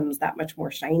actually becomes that much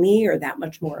more shiny or that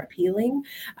much more appealing.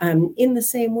 In the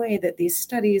same way that these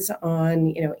studies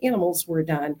on, animals were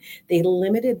done, they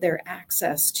limited their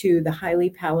access to the highly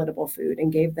palatable food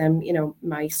and gave them,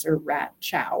 mice or rat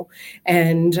chow.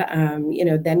 And,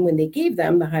 then when they gave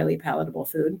them the highly palatable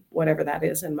food, whatever that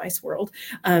is in mice world,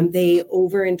 they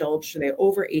overindulged, they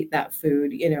overate that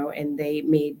food, and they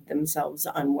made themselves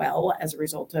unwell as a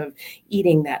result of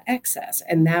eating that excess.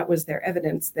 And that was their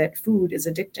evidence that food is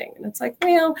addicting. And it's like,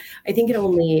 well, I think it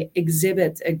only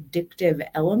exhibits addictive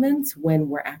elements when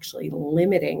we're actually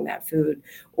limiting that food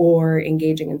or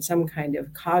engaging in some kind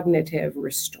of cognitive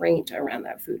restraint around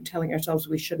that food, telling ourselves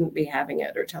we shouldn't be having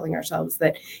it or telling ourselves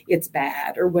that it's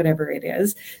bad or whatever it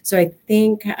is. So I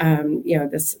think,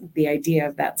 the idea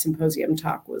of that symposium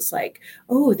talk was like,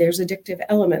 oh, there's addictive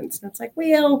elements. And it's like,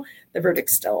 well, the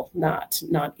verdict's still not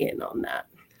in on that.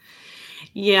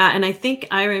 Yeah. And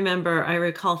I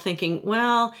recall thinking,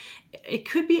 well, it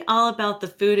could be all about the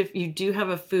food if you do have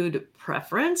a food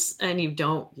preference and you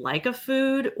don't like a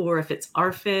food, or if it's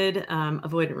ARFID,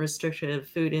 avoidant restrictive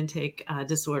food intake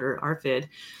disorder, ARFID,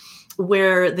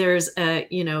 where there's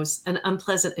an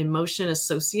unpleasant emotion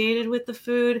associated with the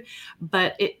food,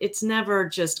 but it's never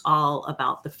just all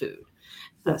about the food.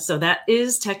 So that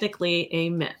is technically a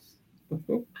myth.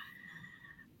 Mm-hmm.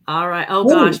 All right. Oh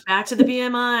gosh, back to the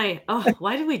BMI. Oh,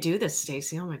 why did we do this,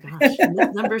 Stacy? Oh my gosh.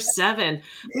 Myth number 7.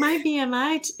 My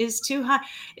BMI is too high.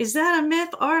 Is that a myth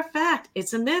or a fact?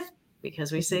 It's a myth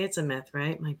because we say it's a myth,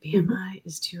 right? My BMI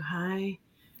is too high.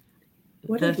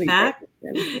 The fact,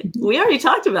 we already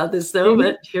talked about this though,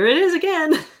 but here it is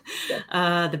again.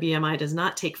 The BMI does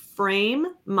not take frame,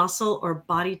 muscle, or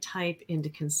body type into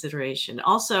consideration.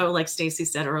 Also, like Stacy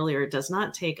said earlier, it does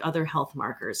not take other health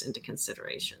markers into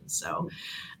consideration. So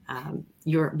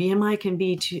your BMI can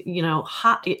be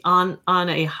hot on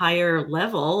a higher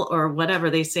level or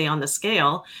whatever they say on the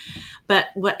scale. But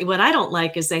what I don't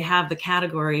like is they have the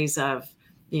categories of,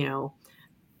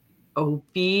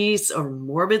 obese or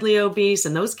morbidly obese,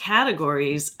 and those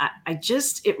categories,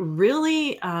 it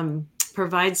really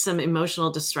provides some emotional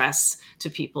distress to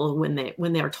people when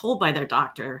they are told by their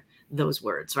doctor those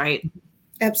words, right?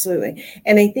 Absolutely.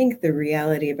 And I think the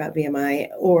reality about BMI,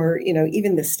 or,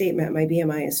 even the statement, my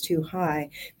BMI is too high,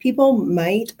 people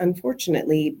might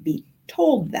unfortunately be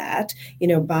told that,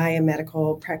 by a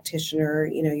medical practitioner,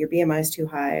 your BMI is too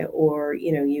high, or,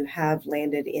 you have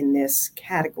landed in this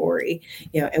category,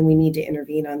 and we need to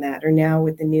intervene on that. Or now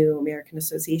with the new American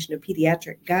Association of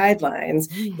Pediatric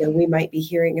guidelines, we might be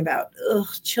hearing about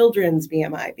children's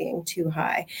BMI being too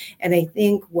high. And I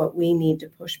think what we need to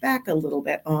push back a little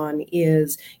bit on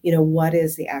is, what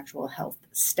is the actual health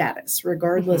status,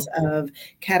 regardless of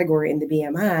category in the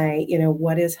BMI,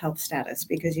 what is health status?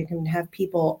 Because you can have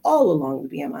people all along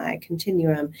the BMI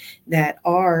continuum that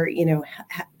are,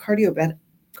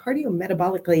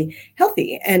 cardiometabolically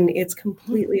healthy, and it's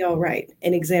completely all right.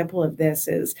 An example of this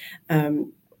is,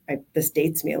 this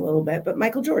dates me a little bit, but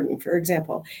Michael Jordan, for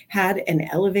example, had an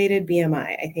elevated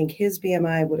BMI. I think his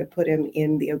BMI would have put him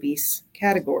in the obese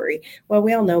category. Well,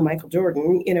 we all know Michael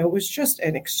Jordan, was just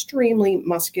an extremely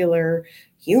muscular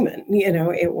human.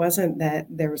 It wasn't that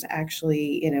there was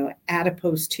actually,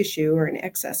 adipose tissue or an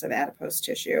excess of adipose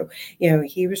tissue.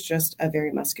 He was just a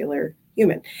very muscular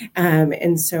human.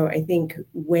 And so I think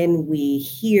when we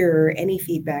hear any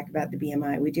feedback about the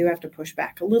BMI, we do have to push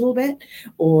back a little bit,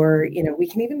 or, we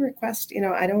can even request,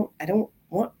 I don't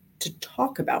want to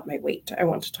talk about my weight. I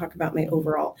want to talk about my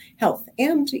overall health.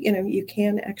 And, you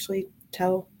can actually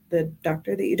tell the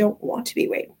doctor that you don't want to be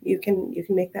weighed. You can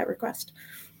make that request.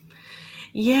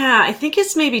 Yeah, I think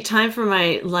it's maybe time for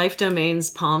my Life Domains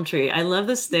palm tree. I love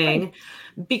this thing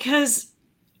because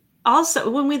also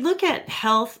when we look at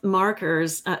health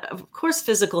markers, of course,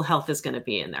 physical health is going to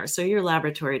be in there. So your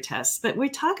laboratory tests, but we're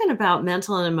talking about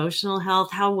mental and emotional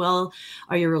health. How well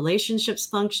are your relationships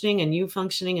functioning and you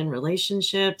functioning in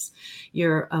relationships,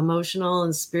 your emotional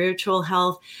and spiritual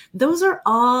health? Those are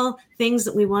all things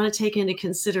that we want to take into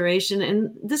consideration.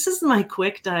 And this is my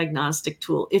quick diagnostic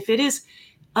tool. If it is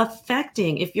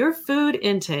affecting, if your food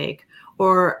intake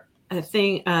or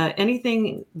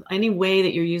any way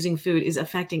that you're using food is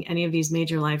affecting any of these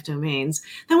major life domains,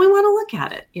 then we want to look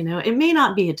at it. It may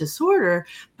not be a disorder,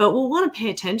 but we'll want to pay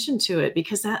attention to it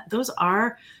because those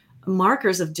are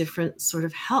markers of different sort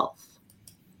of health.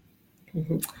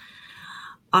 Mm-hmm.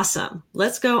 Awesome.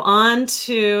 Let's go on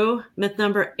to myth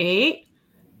number 8.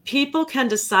 People can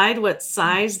decide what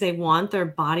size they want their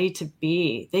body to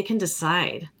be. They can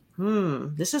decide.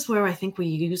 This is where I think we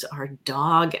use our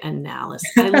dog analysis.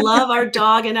 I love our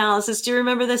dog analysis. Do you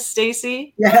remember this,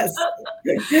 Stacy? Yes.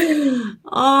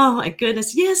 Oh my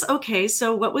goodness. Yes. Okay.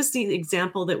 So what was the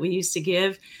example that we used to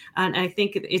give? And I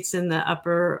think it's in the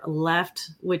upper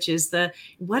left, which is is that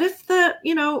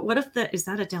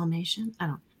a Dalmatian? I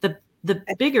don't know. The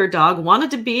bigger dog wanted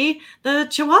to be the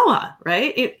Chihuahua,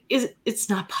 right? It's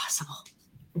not possible.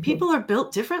 People are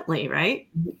built differently, right?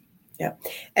 Yeah.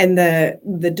 And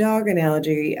the dog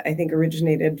analogy, I think,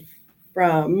 originated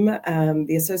from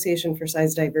the Association for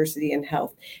Size Diversity in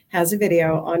Health, has a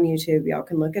video on YouTube. Y'all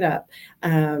can look it up.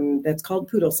 That's called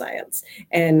Poodle Science.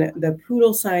 And the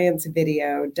Poodle Science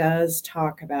video does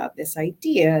talk about this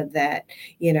idea that,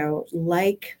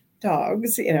 like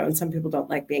dogs, and some people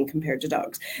don't like being compared to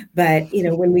dogs, but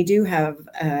when we do have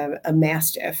a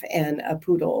Mastiff and a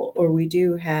Poodle, or we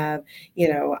do have,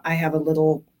 I have a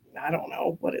little, I don't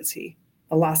know, what is he?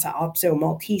 A Lhasa Apso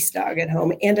Maltese dog at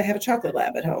home, and I have a chocolate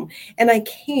lab at home. And I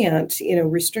can't,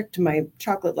 restrict my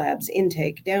chocolate lab's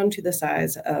intake down to the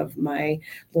size of my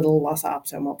little Lhasa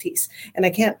Apso Maltese. And I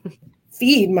can't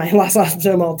feed my Lhasa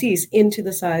Apso Maltese into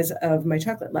the size of my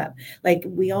chocolate lab. Like,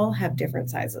 we all have different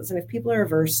sizes. And if people are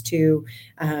averse to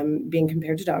being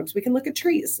compared to dogs, we can look at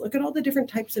trees. Look at all the different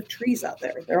types of trees out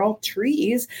there. They're all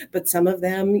trees, but some of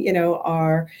them,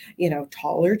 are,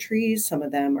 taller trees. Some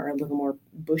of them are a little more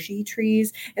bushy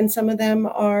trees. And some of them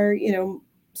are,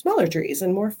 smaller trees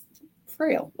and more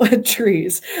frail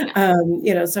trees.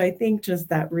 So I think just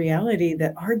that reality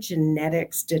that our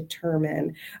genetics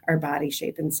determine our body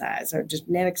shape and size, our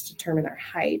genetics determine our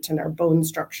height and our bone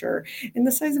structure and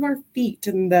the size of our feet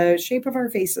and the shape of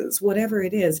our faces, whatever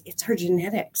it is, it's our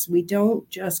genetics. We don't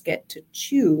just get to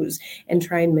choose and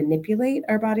try and manipulate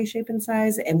our body shape and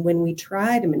size. And when we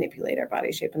try to manipulate our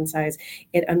body shape and size,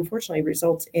 it unfortunately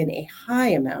results in a high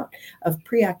amount of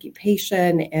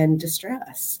preoccupation and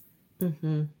distress.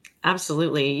 Mm-hmm.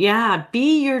 Absolutely. Yeah.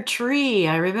 Be your tree.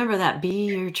 I remember that. Be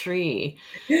your tree.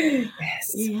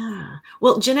 Yes. Yeah.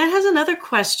 Well, Jeanette has another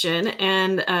question,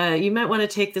 and you might want to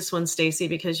take this one, Stacy,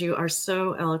 because you are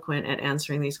so eloquent at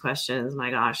answering these questions.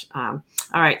 My gosh. All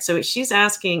right. So she's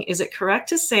asking, is it correct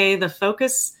to say the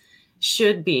focus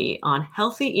should be on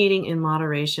healthy eating in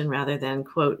moderation rather than,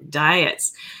 quote,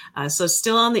 diets? So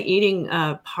still on the eating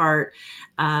part.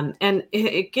 And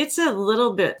it gets a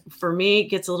little bit, for me, it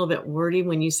gets a little bit wordy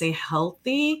when you say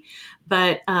healthy,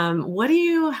 but what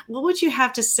would you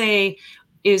have to say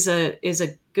is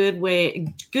a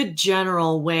good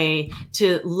general way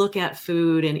to look at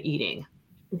food and eating?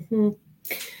 Mm-hmm.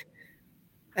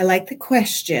 I like the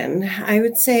question. I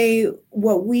would say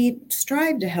what we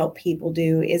strive to help people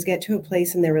do is get to a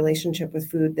place in their relationship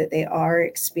with food that they are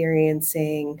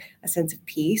experiencing a sense of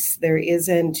peace. There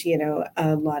isn't,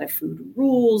 a lot of food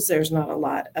rules. There's not a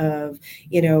lot of,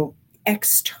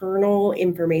 external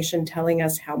information telling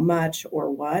us how much or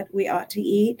what we ought to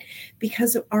eat,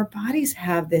 because our bodies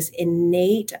have this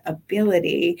innate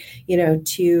ability,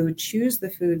 to choose the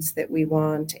foods that we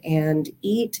want and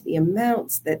eat the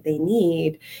amounts that they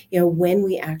need, when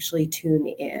we actually tune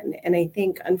in. And I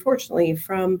think, unfortunately,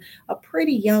 from a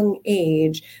pretty young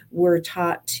age, we're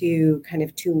taught to kind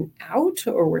of tune out,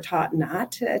 or we're taught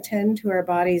not to attend to our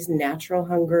body's natural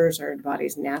hungers or our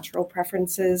body's natural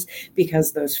preferences,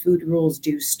 because those food rules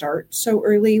do start so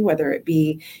early, whether it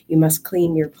be you must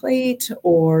clean your plate,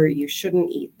 or you shouldn't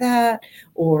eat that,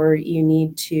 or you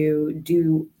need to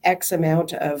do X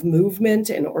amount of movement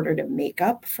in order to make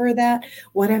up for that.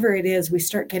 Whatever it is, we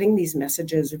start getting these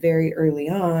messages very early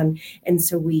on. And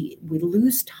so we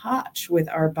lose touch with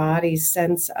our body's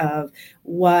sense of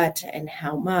what and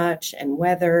how much and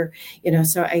whether,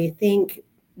 so I think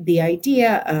the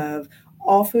idea of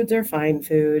all foods are fine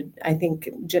food. I think,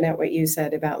 Jeanette, what you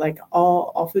said about like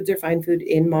all foods are fine food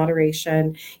in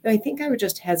moderation. I think I would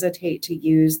just hesitate to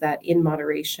use that in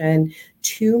moderation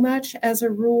too much as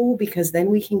a rule, because then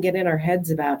we can get in our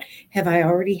heads about, have I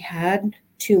already had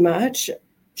too much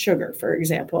sugar, for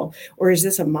example, or is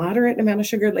this a moderate amount of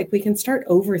sugar? Like, we can start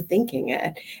overthinking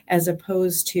it, as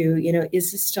opposed to,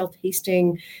 is this still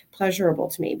tasting pleasurable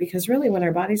to me, because really when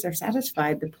our bodies are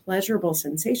satisfied, the pleasurable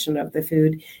sensation of the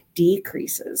food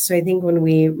decreases. So I think when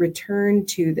we return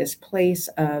to this place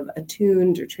of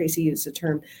attuned, or Tracy used the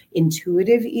term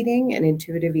intuitive eating, and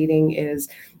intuitive eating is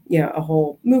a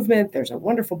whole movement. There's a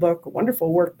wonderful book, a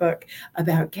wonderful workbook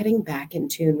about getting back in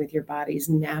tune with your body's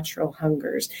natural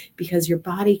hungers, because your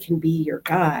body can be your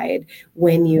guide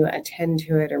when you attend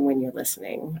to it or when you're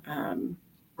listening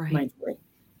mindfully.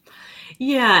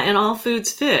 Yeah, and all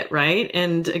foods fit, right?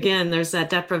 And again, there's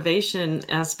that deprivation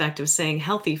aspect of saying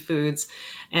healthy foods,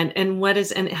 and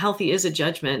healthy is a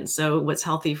judgment. So what's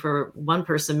healthy for one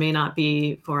person may not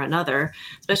be for another,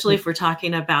 especially if we're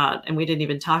talking about, and we didn't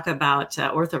even talk about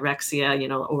orthorexia,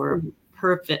 or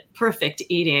perfect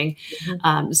eating.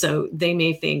 So they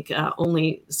may think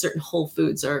only certain whole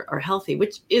foods are healthy,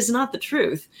 which is not the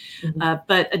truth.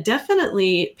 But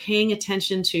definitely paying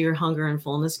attention to your hunger and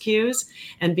fullness cues,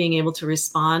 and being able to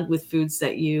respond with foods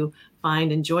that you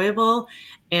find enjoyable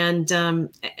and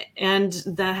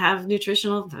that have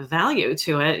nutritional value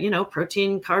to it.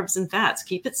 Protein, carbs, and fats.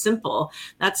 Keep it simple.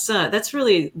 That's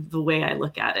really the way I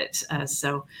look at it.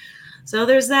 So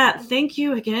there's that. Thank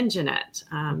you again, Jeanette.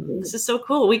 This is so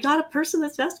cool. We got a person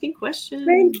that's asking questions.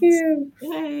 Thank you.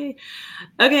 Yay.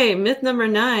 Okay, myth number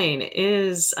 9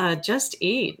 is just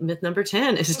eat. Myth number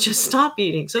 10 is just stop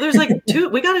eating. So there's like two.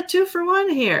 We got a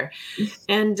 2-for-1 here,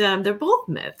 and they're both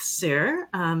myths here.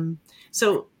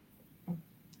 So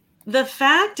the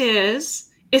fact is,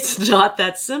 it's not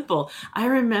that simple. I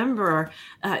remember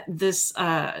this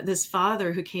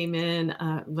father who came in.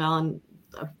 And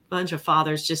a bunch of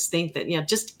fathers just think that,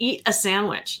 just eat a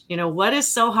sandwich. What is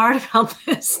so hard about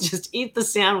this? Just eat the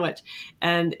sandwich.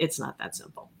 And it's not that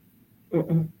simple.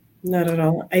 Not at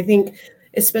all. I think,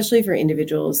 especially for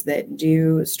individuals that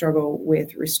do struggle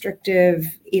with restrictive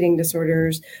eating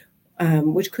disorders,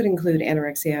 which could include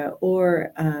anorexia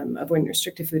or avoidant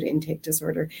restrictive food intake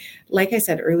disorder. Like I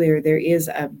said earlier, there is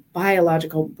a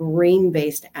biological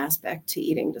brain-based aspect to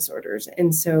eating disorders.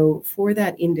 And so for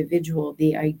that individual,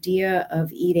 the idea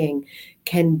of eating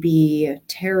can be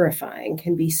terrifying,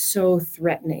 can be so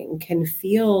threatening, can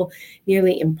feel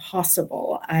nearly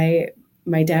impossible.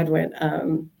 My dad went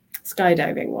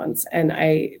skydiving once, and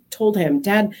I told him,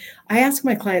 Dad, I ask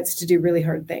my clients to do really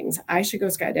hard things. I should go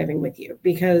skydiving with you,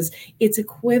 because it's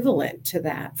equivalent to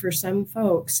that for some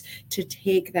folks to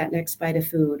take that next bite of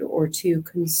food or to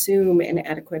consume an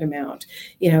adequate amount.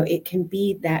 It can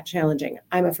be that challenging.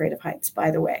 I'm afraid of heights,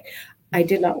 by the way. I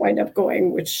did not wind up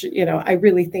going, which, I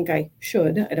really think I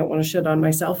should. I don't want to shit on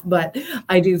myself, but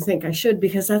I do think I should,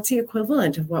 because that's the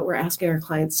equivalent of what we're asking our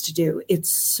clients to do.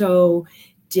 It's so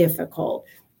difficult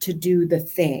to do the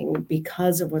thing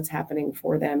because of what's happening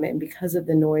for them and because of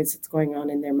the noise that's going on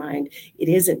in their mind. It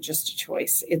isn't just a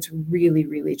choice. It's really,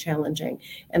 really challenging.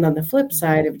 And on the flip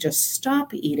side of just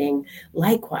stop eating,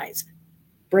 likewise,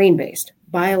 brain-based,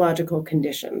 biological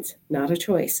conditions, not a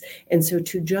choice. And so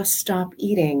to just stop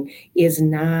eating is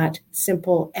not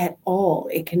simple at all.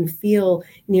 It can feel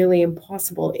nearly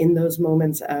impossible in those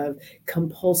moments of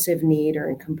compulsive need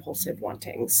or compulsive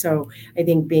wanting. So I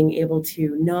think being able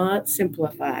to not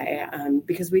simplify,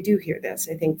 because we do hear this,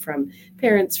 I think, from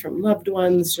parents, from loved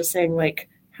ones, just saying, like,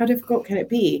 how difficult can it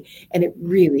be? And it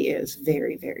really is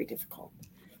very, very difficult.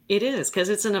 It is, because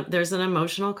there's an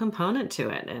emotional component to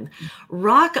it. And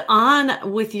rock on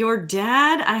with your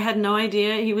dad. I had no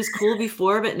idea he was cool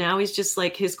before, but now he's just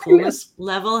like, his coolness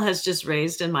level has just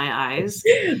raised in my eyes.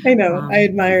 I know. I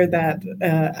admire that.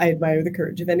 I admire the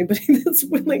courage of anybody that's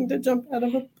willing to jump out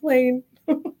of a plane.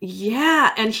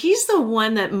 Yeah. And he's the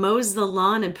one that mows the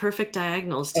lawn in perfect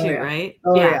diagonals too, right?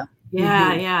 Oh, yeah.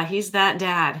 Yeah. He's that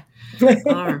dad.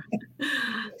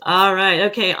 All right.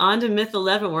 Okay. On to myth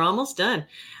 11. We're almost done.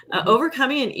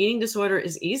 Overcoming an eating disorder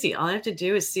is easy. All I have to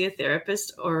do is see a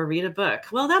therapist or read a book.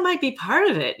 Well, that might be part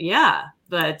of it. Yeah.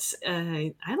 But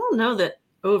I don't know that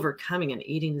overcoming an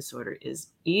eating disorder is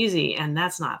easy. And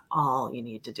that's not all you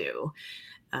need to do.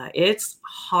 It's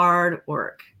hard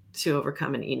work to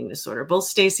overcome an eating disorder. Both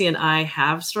Stacy and I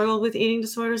have struggled with eating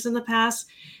disorders in the past,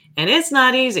 and it's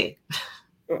not easy.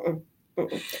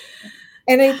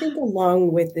 And I think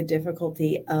along with the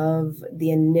difficulty of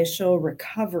the initial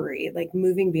recovery, like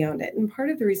moving beyond it, and part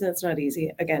of the reason it's not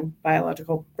easy, again,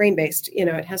 biological, brain-based,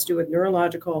 it has to do with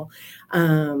neurological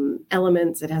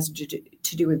elements. It has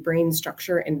to do with brain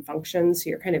structure and function. So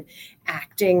you're kind of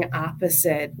acting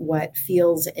opposite what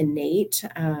feels innate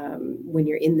when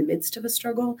you're in the midst of a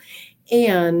struggle.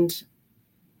 And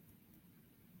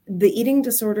the eating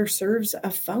disorder serves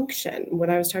a function. When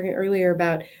I was talking earlier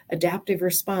about adaptive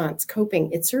response,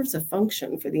 coping, it serves a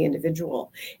function for the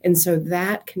individual. And so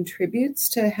that contributes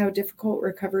to how difficult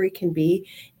recovery can be.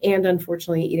 And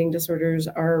unfortunately, eating disorders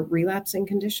are relapsing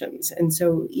conditions. And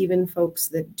so even folks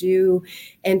that do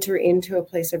enter into a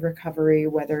place of recovery,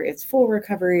 whether it's full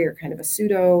recovery or kind of a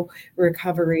pseudo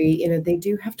recovery, they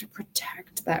do have to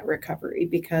protect that recovery,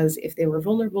 because if they were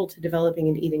vulnerable to developing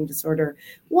an eating disorder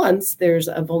once, there's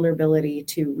a vulnerability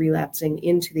to relapsing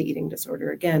into the eating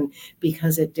disorder again,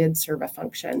 because it did serve a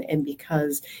function, and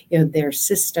because their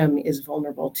system is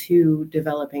vulnerable to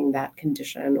developing that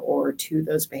condition or to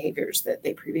those behaviors that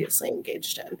they previously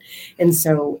engaged in. And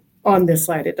so on this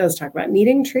slide, it does talk about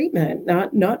needing treatment,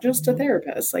 not just a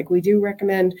therapist. Like, we do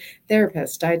recommend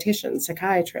therapists, dietitians,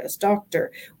 psychiatrists,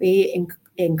 doctor. We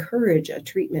encourage a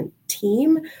treatment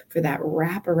team for that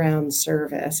wraparound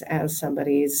service as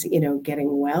somebody's,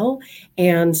 getting well,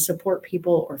 and support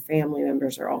people or family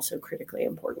members are also critically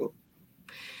important.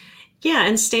 Yeah,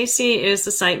 and Stacy is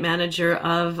the site manager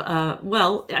of,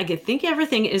 I think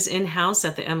everything is in-house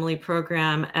at the Emily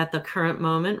program at the current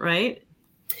moment, right?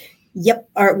 Yep.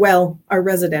 Our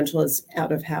residential is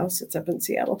out of house. It's up in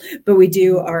Seattle, but we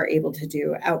are able to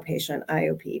do outpatient,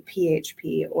 IOP,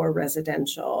 PHP, or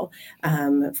residential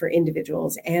for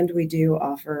individuals. And we do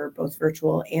offer both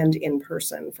virtual and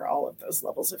in-person for all of those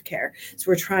levels of care. So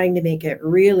we're trying to make it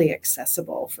really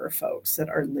accessible for folks that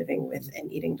are living with an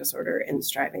eating disorder and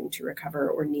striving to recover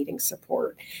or needing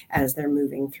support as they're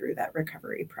moving through that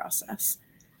recovery process.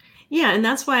 Yeah, and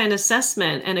that's why an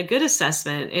assessment, and a good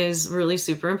assessment, is really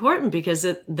super important, because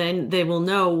then they will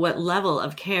know what level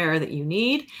of care that you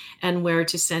need and where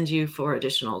to send you for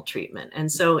additional treatment.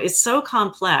 And so it's so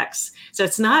complex. So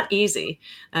it's not easy.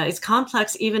 It's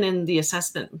complex even in the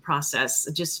assessment process,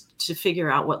 just to figure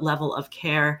out what level of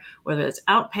care, whether it's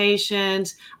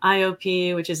outpatient,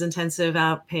 IOP, which is intensive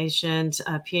outpatient,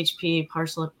 PHP,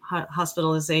 partial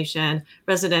hospitalization,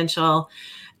 residential,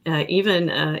 even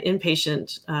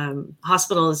inpatient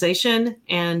hospitalization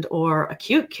and or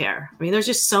acute care. I mean, there's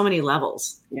just so many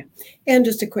levels. Yeah. And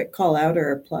just a quick call out,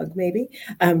 or a plug maybe.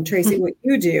 Tracy, what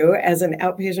you do as an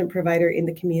outpatient provider in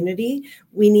the community,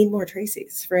 we need more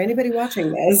Tracys. For anybody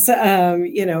watching this, there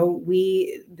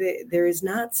is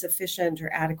not sufficient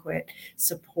or adequate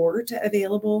support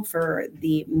available for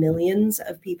the millions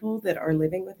of people that are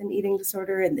living with an eating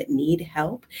disorder and that need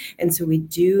help. And so we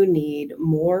do need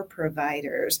more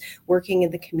providers working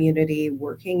in the community,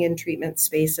 working in treatment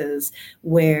spaces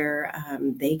where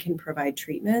they can provide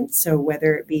treatment. So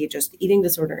whether it be just eating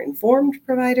disorder informed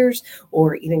providers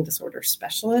or eating disorder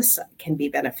specialists can be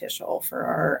beneficial for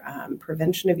our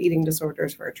prevention of eating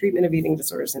disorders, for our treatment of eating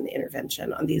disorders, and the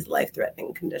intervention on these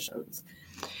life-threatening conditions.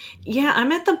 Yeah,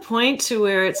 I'm at the point to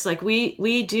where it's like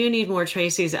we do need more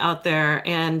Tracys out there,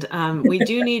 and we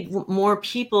do need more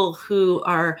people who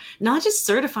are not just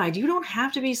certified. You don't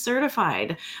have to be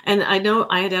certified. And I know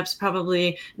IADEP's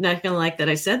probably not going to like that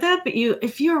I said that, but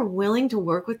if you're willing to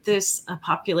work with this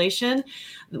population,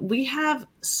 we have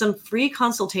some free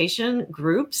consultation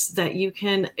groups that you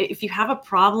can, if you have a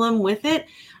problem with it,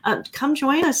 come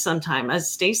join us sometime.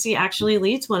 As Stacy actually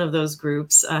leads one of those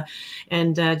groups,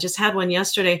 and just had one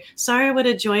yesterday. Sorry, I would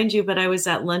have joined you, but I was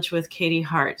at lunch with Katie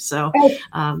Hart. So,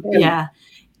 yeah,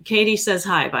 Katie says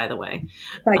hi, by the way.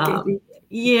 Hi, Katie.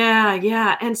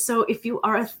 Yeah. And so if you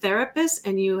are a therapist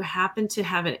and you happen to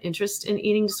have an interest in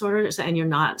eating disorders and you're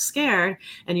not scared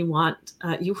and you want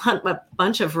a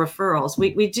bunch of referrals,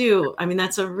 we do. I mean,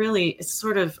 that's it's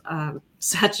sort of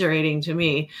saturating to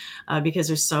me because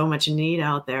there's so much need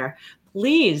out there.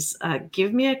 Please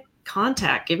give me a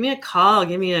contact, give me a call,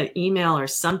 give me an email or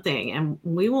something, and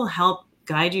we will help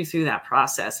guide you through that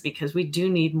process, because we do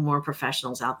need more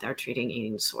professionals out there treating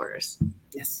eating disorders.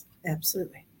 Yes,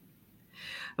 absolutely.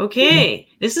 Okay,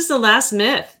 This is the last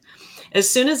myth. As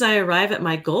soon as I arrive at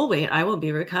my goal weight, I will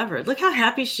be recovered. Look how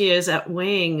happy she is at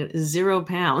weighing 0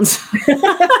 pounds.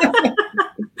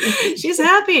 She's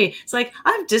happy. It's like,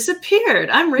 I've disappeared.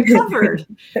 I'm recovered.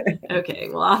 Okay,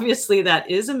 well, obviously that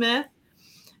is a myth.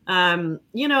 And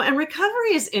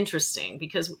recovery is interesting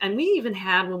and we even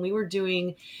had, when we were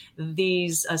doing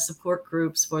these support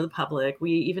groups for the public,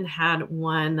 we even had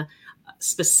one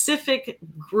specific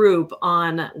group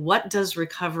on what does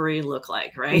recovery look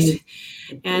like, right?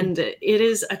 Mm-hmm. And it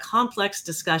is a complex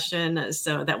discussion,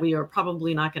 so that we are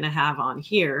probably not going to have on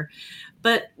here,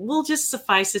 but we'll just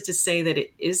suffice it to say that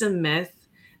it is a myth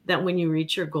that when you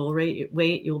reach your goal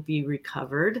weight, you'll be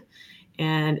recovered.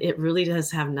 And it really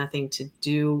does have nothing to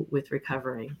do with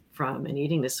recovering from an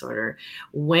eating disorder.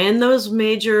 When those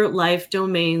major life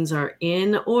domains are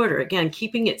in order, again,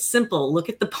 keeping it simple, look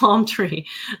at the palm tree.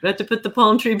 I have to put the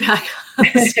palm tree back on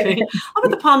the screen. I'll put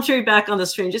the palm tree back on the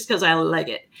screen just because I like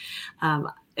it.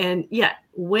 And yeah,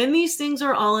 when these things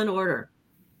are all in order,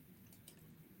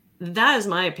 that is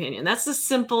my opinion. That's the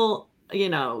simple,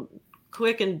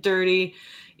 quick and dirty,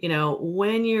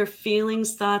 when your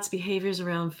feelings, thoughts, behaviors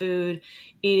around food,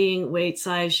 eating, weight,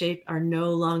 size, shape are no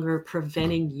longer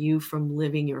preventing you from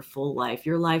living your full life.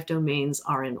 Your life domains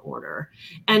are in order.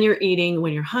 And you're eating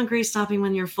when you're hungry, stopping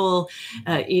when you're full,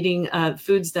 eating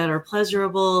foods that are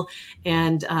pleasurable,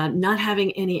 and not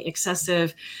having any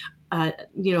excessive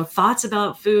thoughts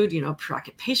about food,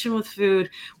 preoccupation with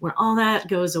food. When all that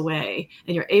goes away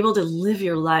and you're able to live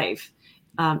your life,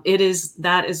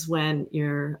 that is when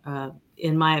you're,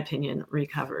 in my opinion,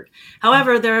 recovered.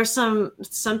 However, there are some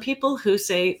people who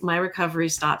say my recovery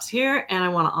stops here, and I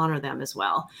want to honor them as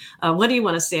well. What do you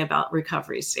want to say about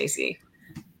recovery, Stacey?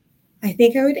 I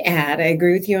think I would add, I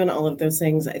agree with you on all of those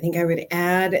things. I think I would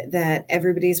add that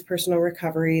everybody's personal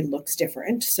recovery looks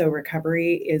different. So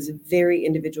recovery is very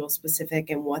individual specific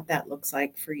and what that looks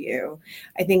like for you.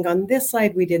 I think on this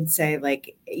slide, we did say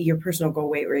like your personal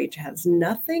goal weight range has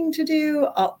nothing to do,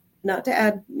 not to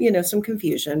add, some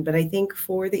confusion, but I think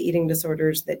for the eating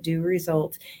disorders that do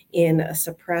result in a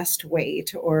suppressed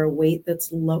weight or a weight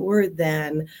that's lower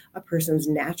than a person's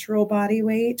natural body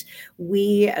weight,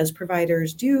 we as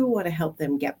providers do want to help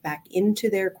them get back into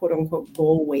their quote unquote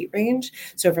goal weight range.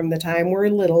 So from the time we're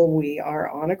little, we are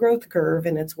on a growth curve,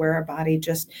 and it's where our body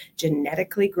just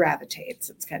genetically gravitates.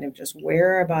 It's kind of just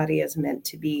where our body is meant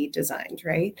to be designed,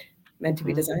 right? Meant to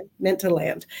be designed, meant to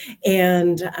land.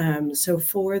 And so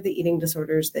for the eating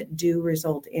disorders that do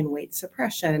result in weight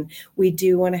suppression, we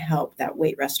do want to help that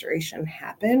weight restoration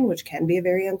happen, which can be a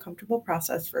very uncomfortable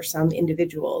process for some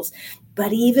individuals.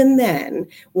 But even then,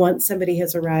 once somebody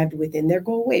has arrived within their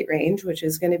goal weight range, which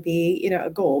is going to be, a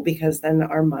goal, because then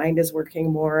our mind is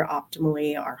working more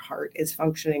optimally, our heart is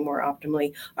functioning more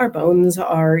optimally, our bones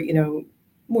are,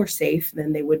 more safe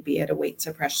than they would be at a weight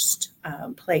suppressed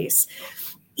place.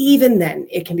 Even then,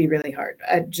 it can be really hard.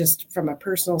 Just from a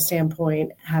personal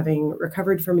standpoint, having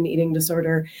recovered from an eating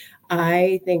disorder,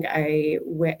 I think I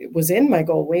was in my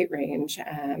goal weight range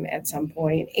at some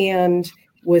point and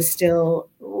was still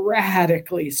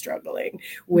radically struggling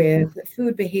with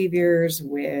food behaviors,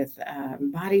 with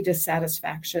body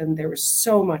dissatisfaction. There was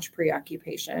so much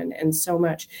preoccupation and so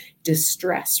much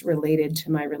distress related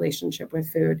to my relationship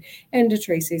with food. And to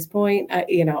Tracy's point,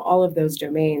 all of those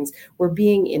domains were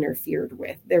being interfered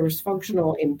with. There was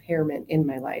functional impairment in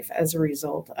my life as a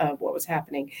result of what was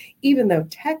happening. Even though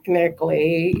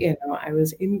technically, I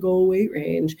was in goal weight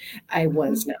range, I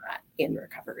was not in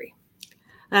recovery.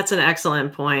 That's an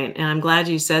excellent point. And I'm glad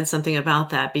you said something about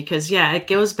that, because it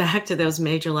goes back to those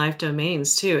major life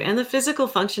domains too. And the physical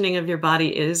functioning of your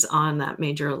body is on that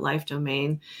major life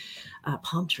domain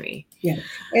palm tree. Yeah.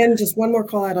 And just one more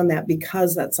call out on that,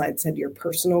 because that slide said your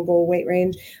personal goal weight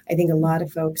range. I think a lot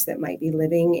of folks that might be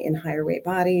living in higher weight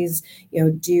bodies,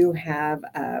 do have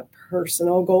a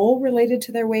personal goal related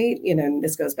to their weight. And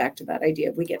this goes back to that idea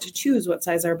of we get to choose what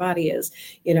size our body is.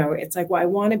 It's like, well, I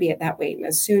want to be at that weight. And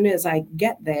as soon as I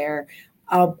get there,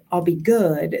 I'll be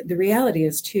good. The reality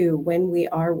is too, when we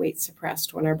are weight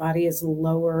suppressed, when our body is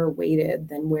lower weighted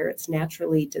than where it's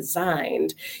naturally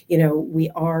designed, we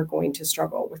are going to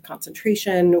struggle with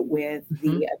concentration, with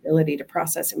the ability to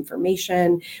process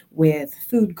information, with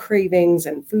food cravings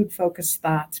and food focused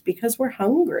thoughts, because we're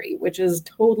hungry, which is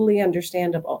totally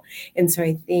understandable. And so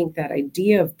I think that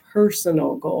idea of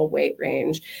personal goal weight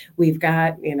range, we've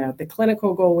got, the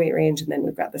clinical goal weight range, and then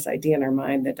we've got this idea in our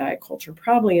mind that diet culture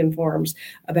probably informs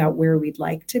about where we'd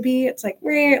like to be. It's like,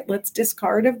 let's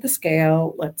discard of the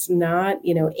scale. Let's not,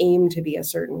 aim to be a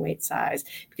certain weight size,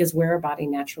 because where our body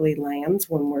naturally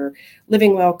lands when we're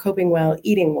living well, coping well,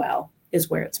 eating well is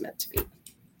where it's meant to be.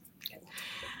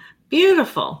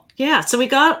 Beautiful. Yeah. So we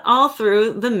got all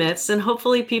through the myths, and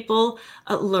hopefully people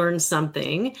learned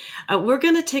something. We're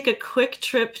going to take a quick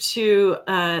trip to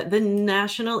the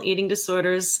National Eating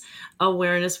Disorders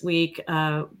Awareness Week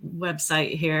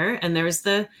website here. And there's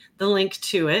the link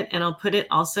to it. And I'll put it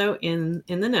also in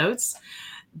the notes.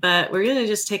 But we're going to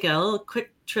just take a little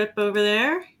quick trip over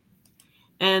there.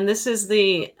 And this is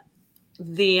the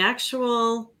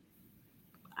actual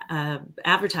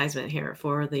advertisement here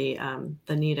for the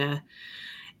NEDA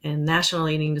and National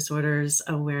Eating Disorders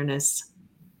Awareness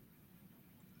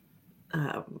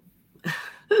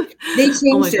They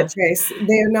Oh my changed it, gosh. Trace.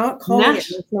 They're not calling it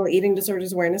Nash. National Eating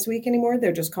Disorders Awareness Week anymore.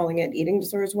 They're just calling it Eating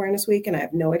Disorders Awareness Week, and I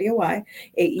have no idea why.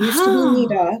 It used to be Oh,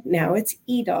 NEDA, now it's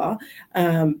EDA,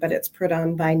 but it's put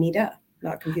on by NEDA.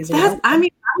 Not confusing at that's, all. I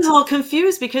mean, I was all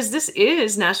confused because this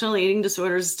is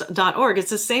nationaleatingdisorders.org.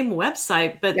 It's the same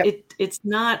website, but Yep, it's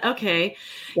not okay.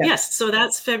 yep. Yes, so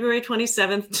that's February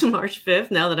 27th to March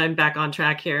 5th, now that I'm back on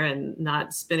track here and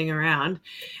not spinning around.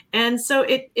 And so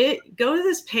it go to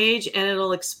this page and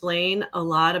it'll explain a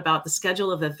lot about the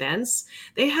schedule of events.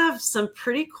 They have some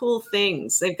pretty cool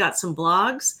things. They've got some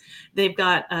blogs, they've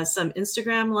got some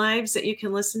Instagram lives that you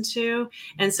can listen to.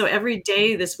 And so every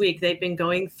day this week, they've been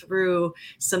going through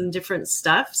some different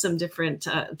stuff, some different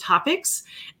topics.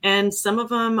 And some of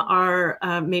them are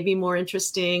maybe more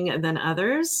interesting than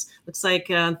others. Looks like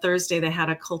Thursday they had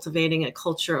a cultivating a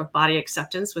culture of body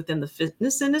acceptance within the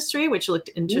fitness industry, which looked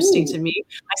interesting to Ooh, me.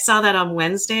 I saw that on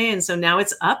Wednesday, and so now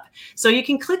it's up. So you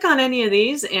can click on any of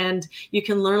these and you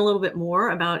can learn a little bit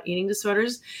more about eating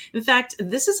disorders. In fact,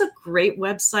 this is a great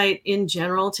website in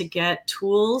general to get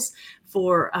tools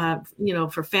for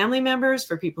for family members,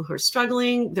 for people who are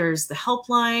struggling. There's the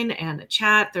helpline and a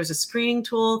chat. There's a screening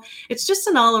tool. It's just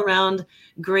an all-around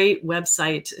great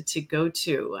website to go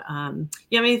to.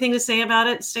 You have anything to say about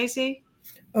it, Stacy?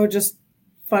 oh, just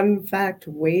fun fact,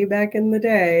 way back in the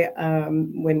day,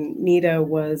 when NEDA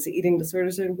was Eating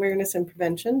Disorders Awareness and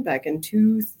Prevention back in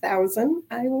 2000,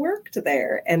 I worked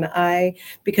there. And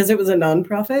because it was a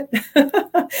nonprofit,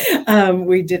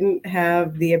 we didn't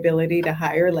have the ability to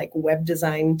hire like web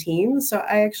design teams. So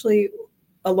I actually,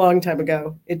 a long time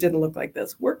ago, it didn't look like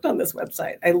this, worked on this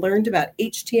website. I learned about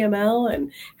HTML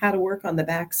and how to work on the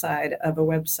backside of a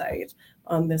website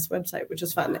on this website, which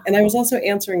is fun. And I was also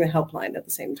answering the helpline at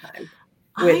the same time,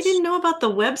 I which, didn't know about the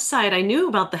website. I knew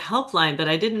about the helpline, but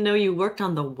I didn't know you worked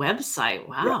on the website.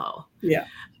 yeah, Wow. yeah.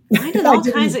 Finding I all kinds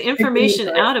didn't of dig deep information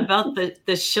into out about the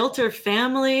Schilter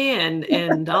family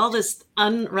and all this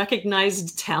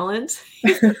unrecognized talent.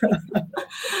 it.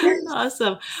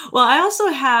 Awesome. Well, I also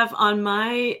have on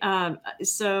my,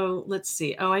 so let's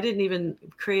see. Oh, I didn't even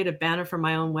create a banner for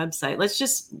my own website. Let's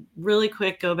just really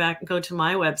quick go to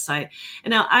my website.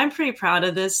 And now I'm pretty proud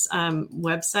of this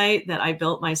website that I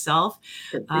built myself.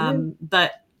 Good for you.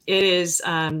 But it is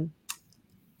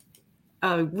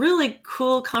a really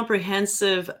cool,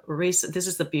 comprehensive research. This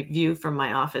is the view from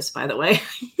my office, by the way. I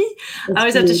It's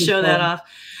always have to show that beautiful.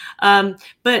 off.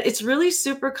 But it's really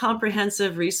super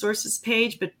comprehensive resources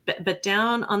page, but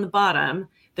down on the bottom,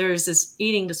 there's this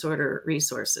eating disorder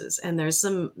resources, and there's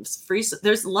a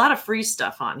lot of free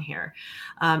stuff on here.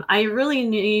 I really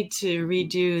need to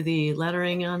redo the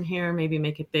lettering on here, maybe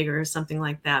make it bigger or something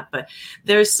like that. But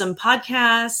there's some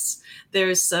podcasts,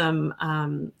 there's some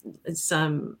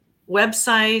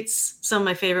websites, some of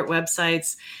my favorite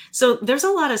websites. So there's a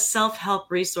lot of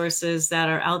self-help resources that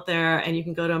are out there, and you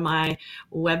can go to my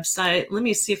website. Let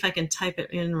me see if I can type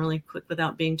it in really quick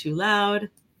without being too loud.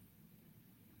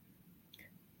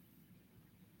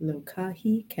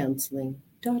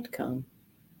 lokahicounseling.com.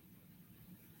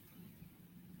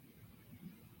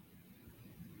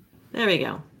 There we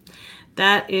go.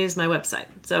 That is my website.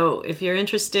 So if you're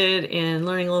interested in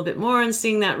learning a little bit more and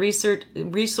seeing that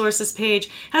resources page,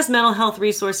 has mental health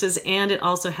resources, and it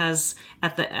also has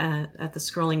at the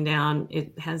scrolling down,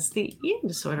 it has the eating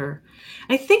disorder.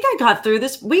 I think I got through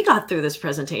this. We got through this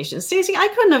presentation, Stacey. I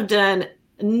couldn't have done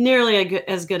nearly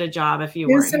as good a job if you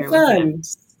It was weren't so here with me. I'm fun.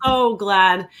 so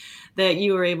glad that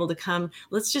you were able to come.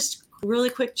 Let's just really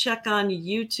quick check on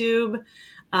YouTube.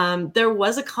 There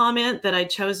was a comment that I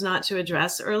chose not to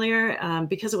address earlier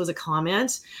because it was a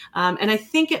comment. And I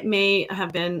think it may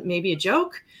have been maybe a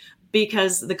joke,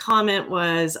 because the comment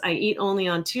was, I eat only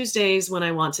on Tuesdays when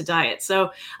I want to diet.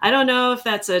 So I don't know if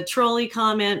that's a trolley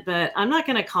comment, but I'm not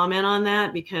going to comment on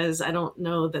that because I don't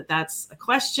know that that's a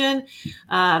question.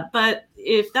 But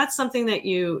if that's something that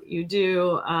you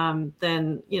do,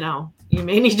 then, you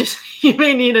may need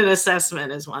an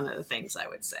assessment is one of the things I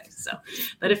would say. So,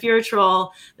 but if you're a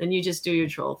troll, then you just do your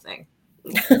troll thing.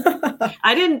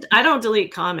 I don't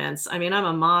delete comments. I mean, I'm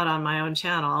a mod on my own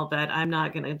channel, but I'm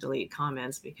not going to delete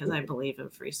comments because I believe in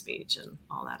free speech and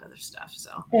all that other stuff.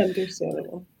 So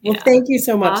Understandable. Well, yeah. thank you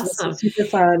so much. This Awesome. was super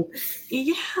fun.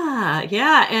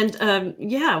 Yeah. And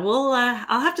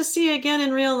I'll have to see you again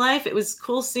in real life. It was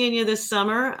cool seeing you this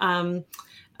summer. I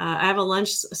have a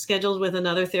lunch scheduled with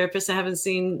another therapist I haven't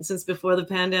seen since before the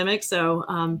pandemic. So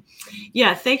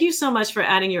thank you so much for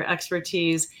adding your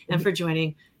expertise and for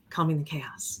joining Calming the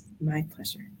Chaos. My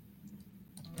pleasure.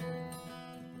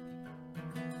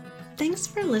 Thanks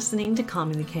for listening to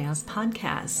Calming the Chaos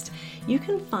podcast. You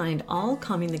can find all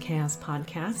Calming the Chaos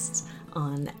podcasts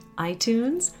on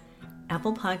iTunes,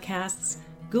 Apple Podcasts,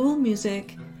 Google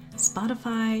Music,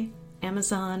 Spotify,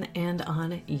 Amazon, and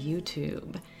on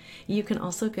YouTube. You can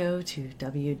also go to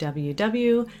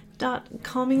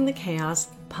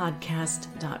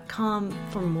www.calmingthechaospodcast.com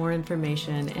for more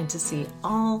information and to see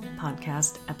all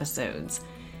podcast episodes.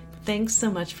 Thanks so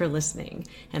much for listening,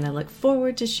 and I look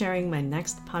forward to sharing my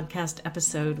next podcast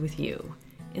episode with you.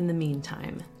 In the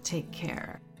meantime, take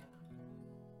care.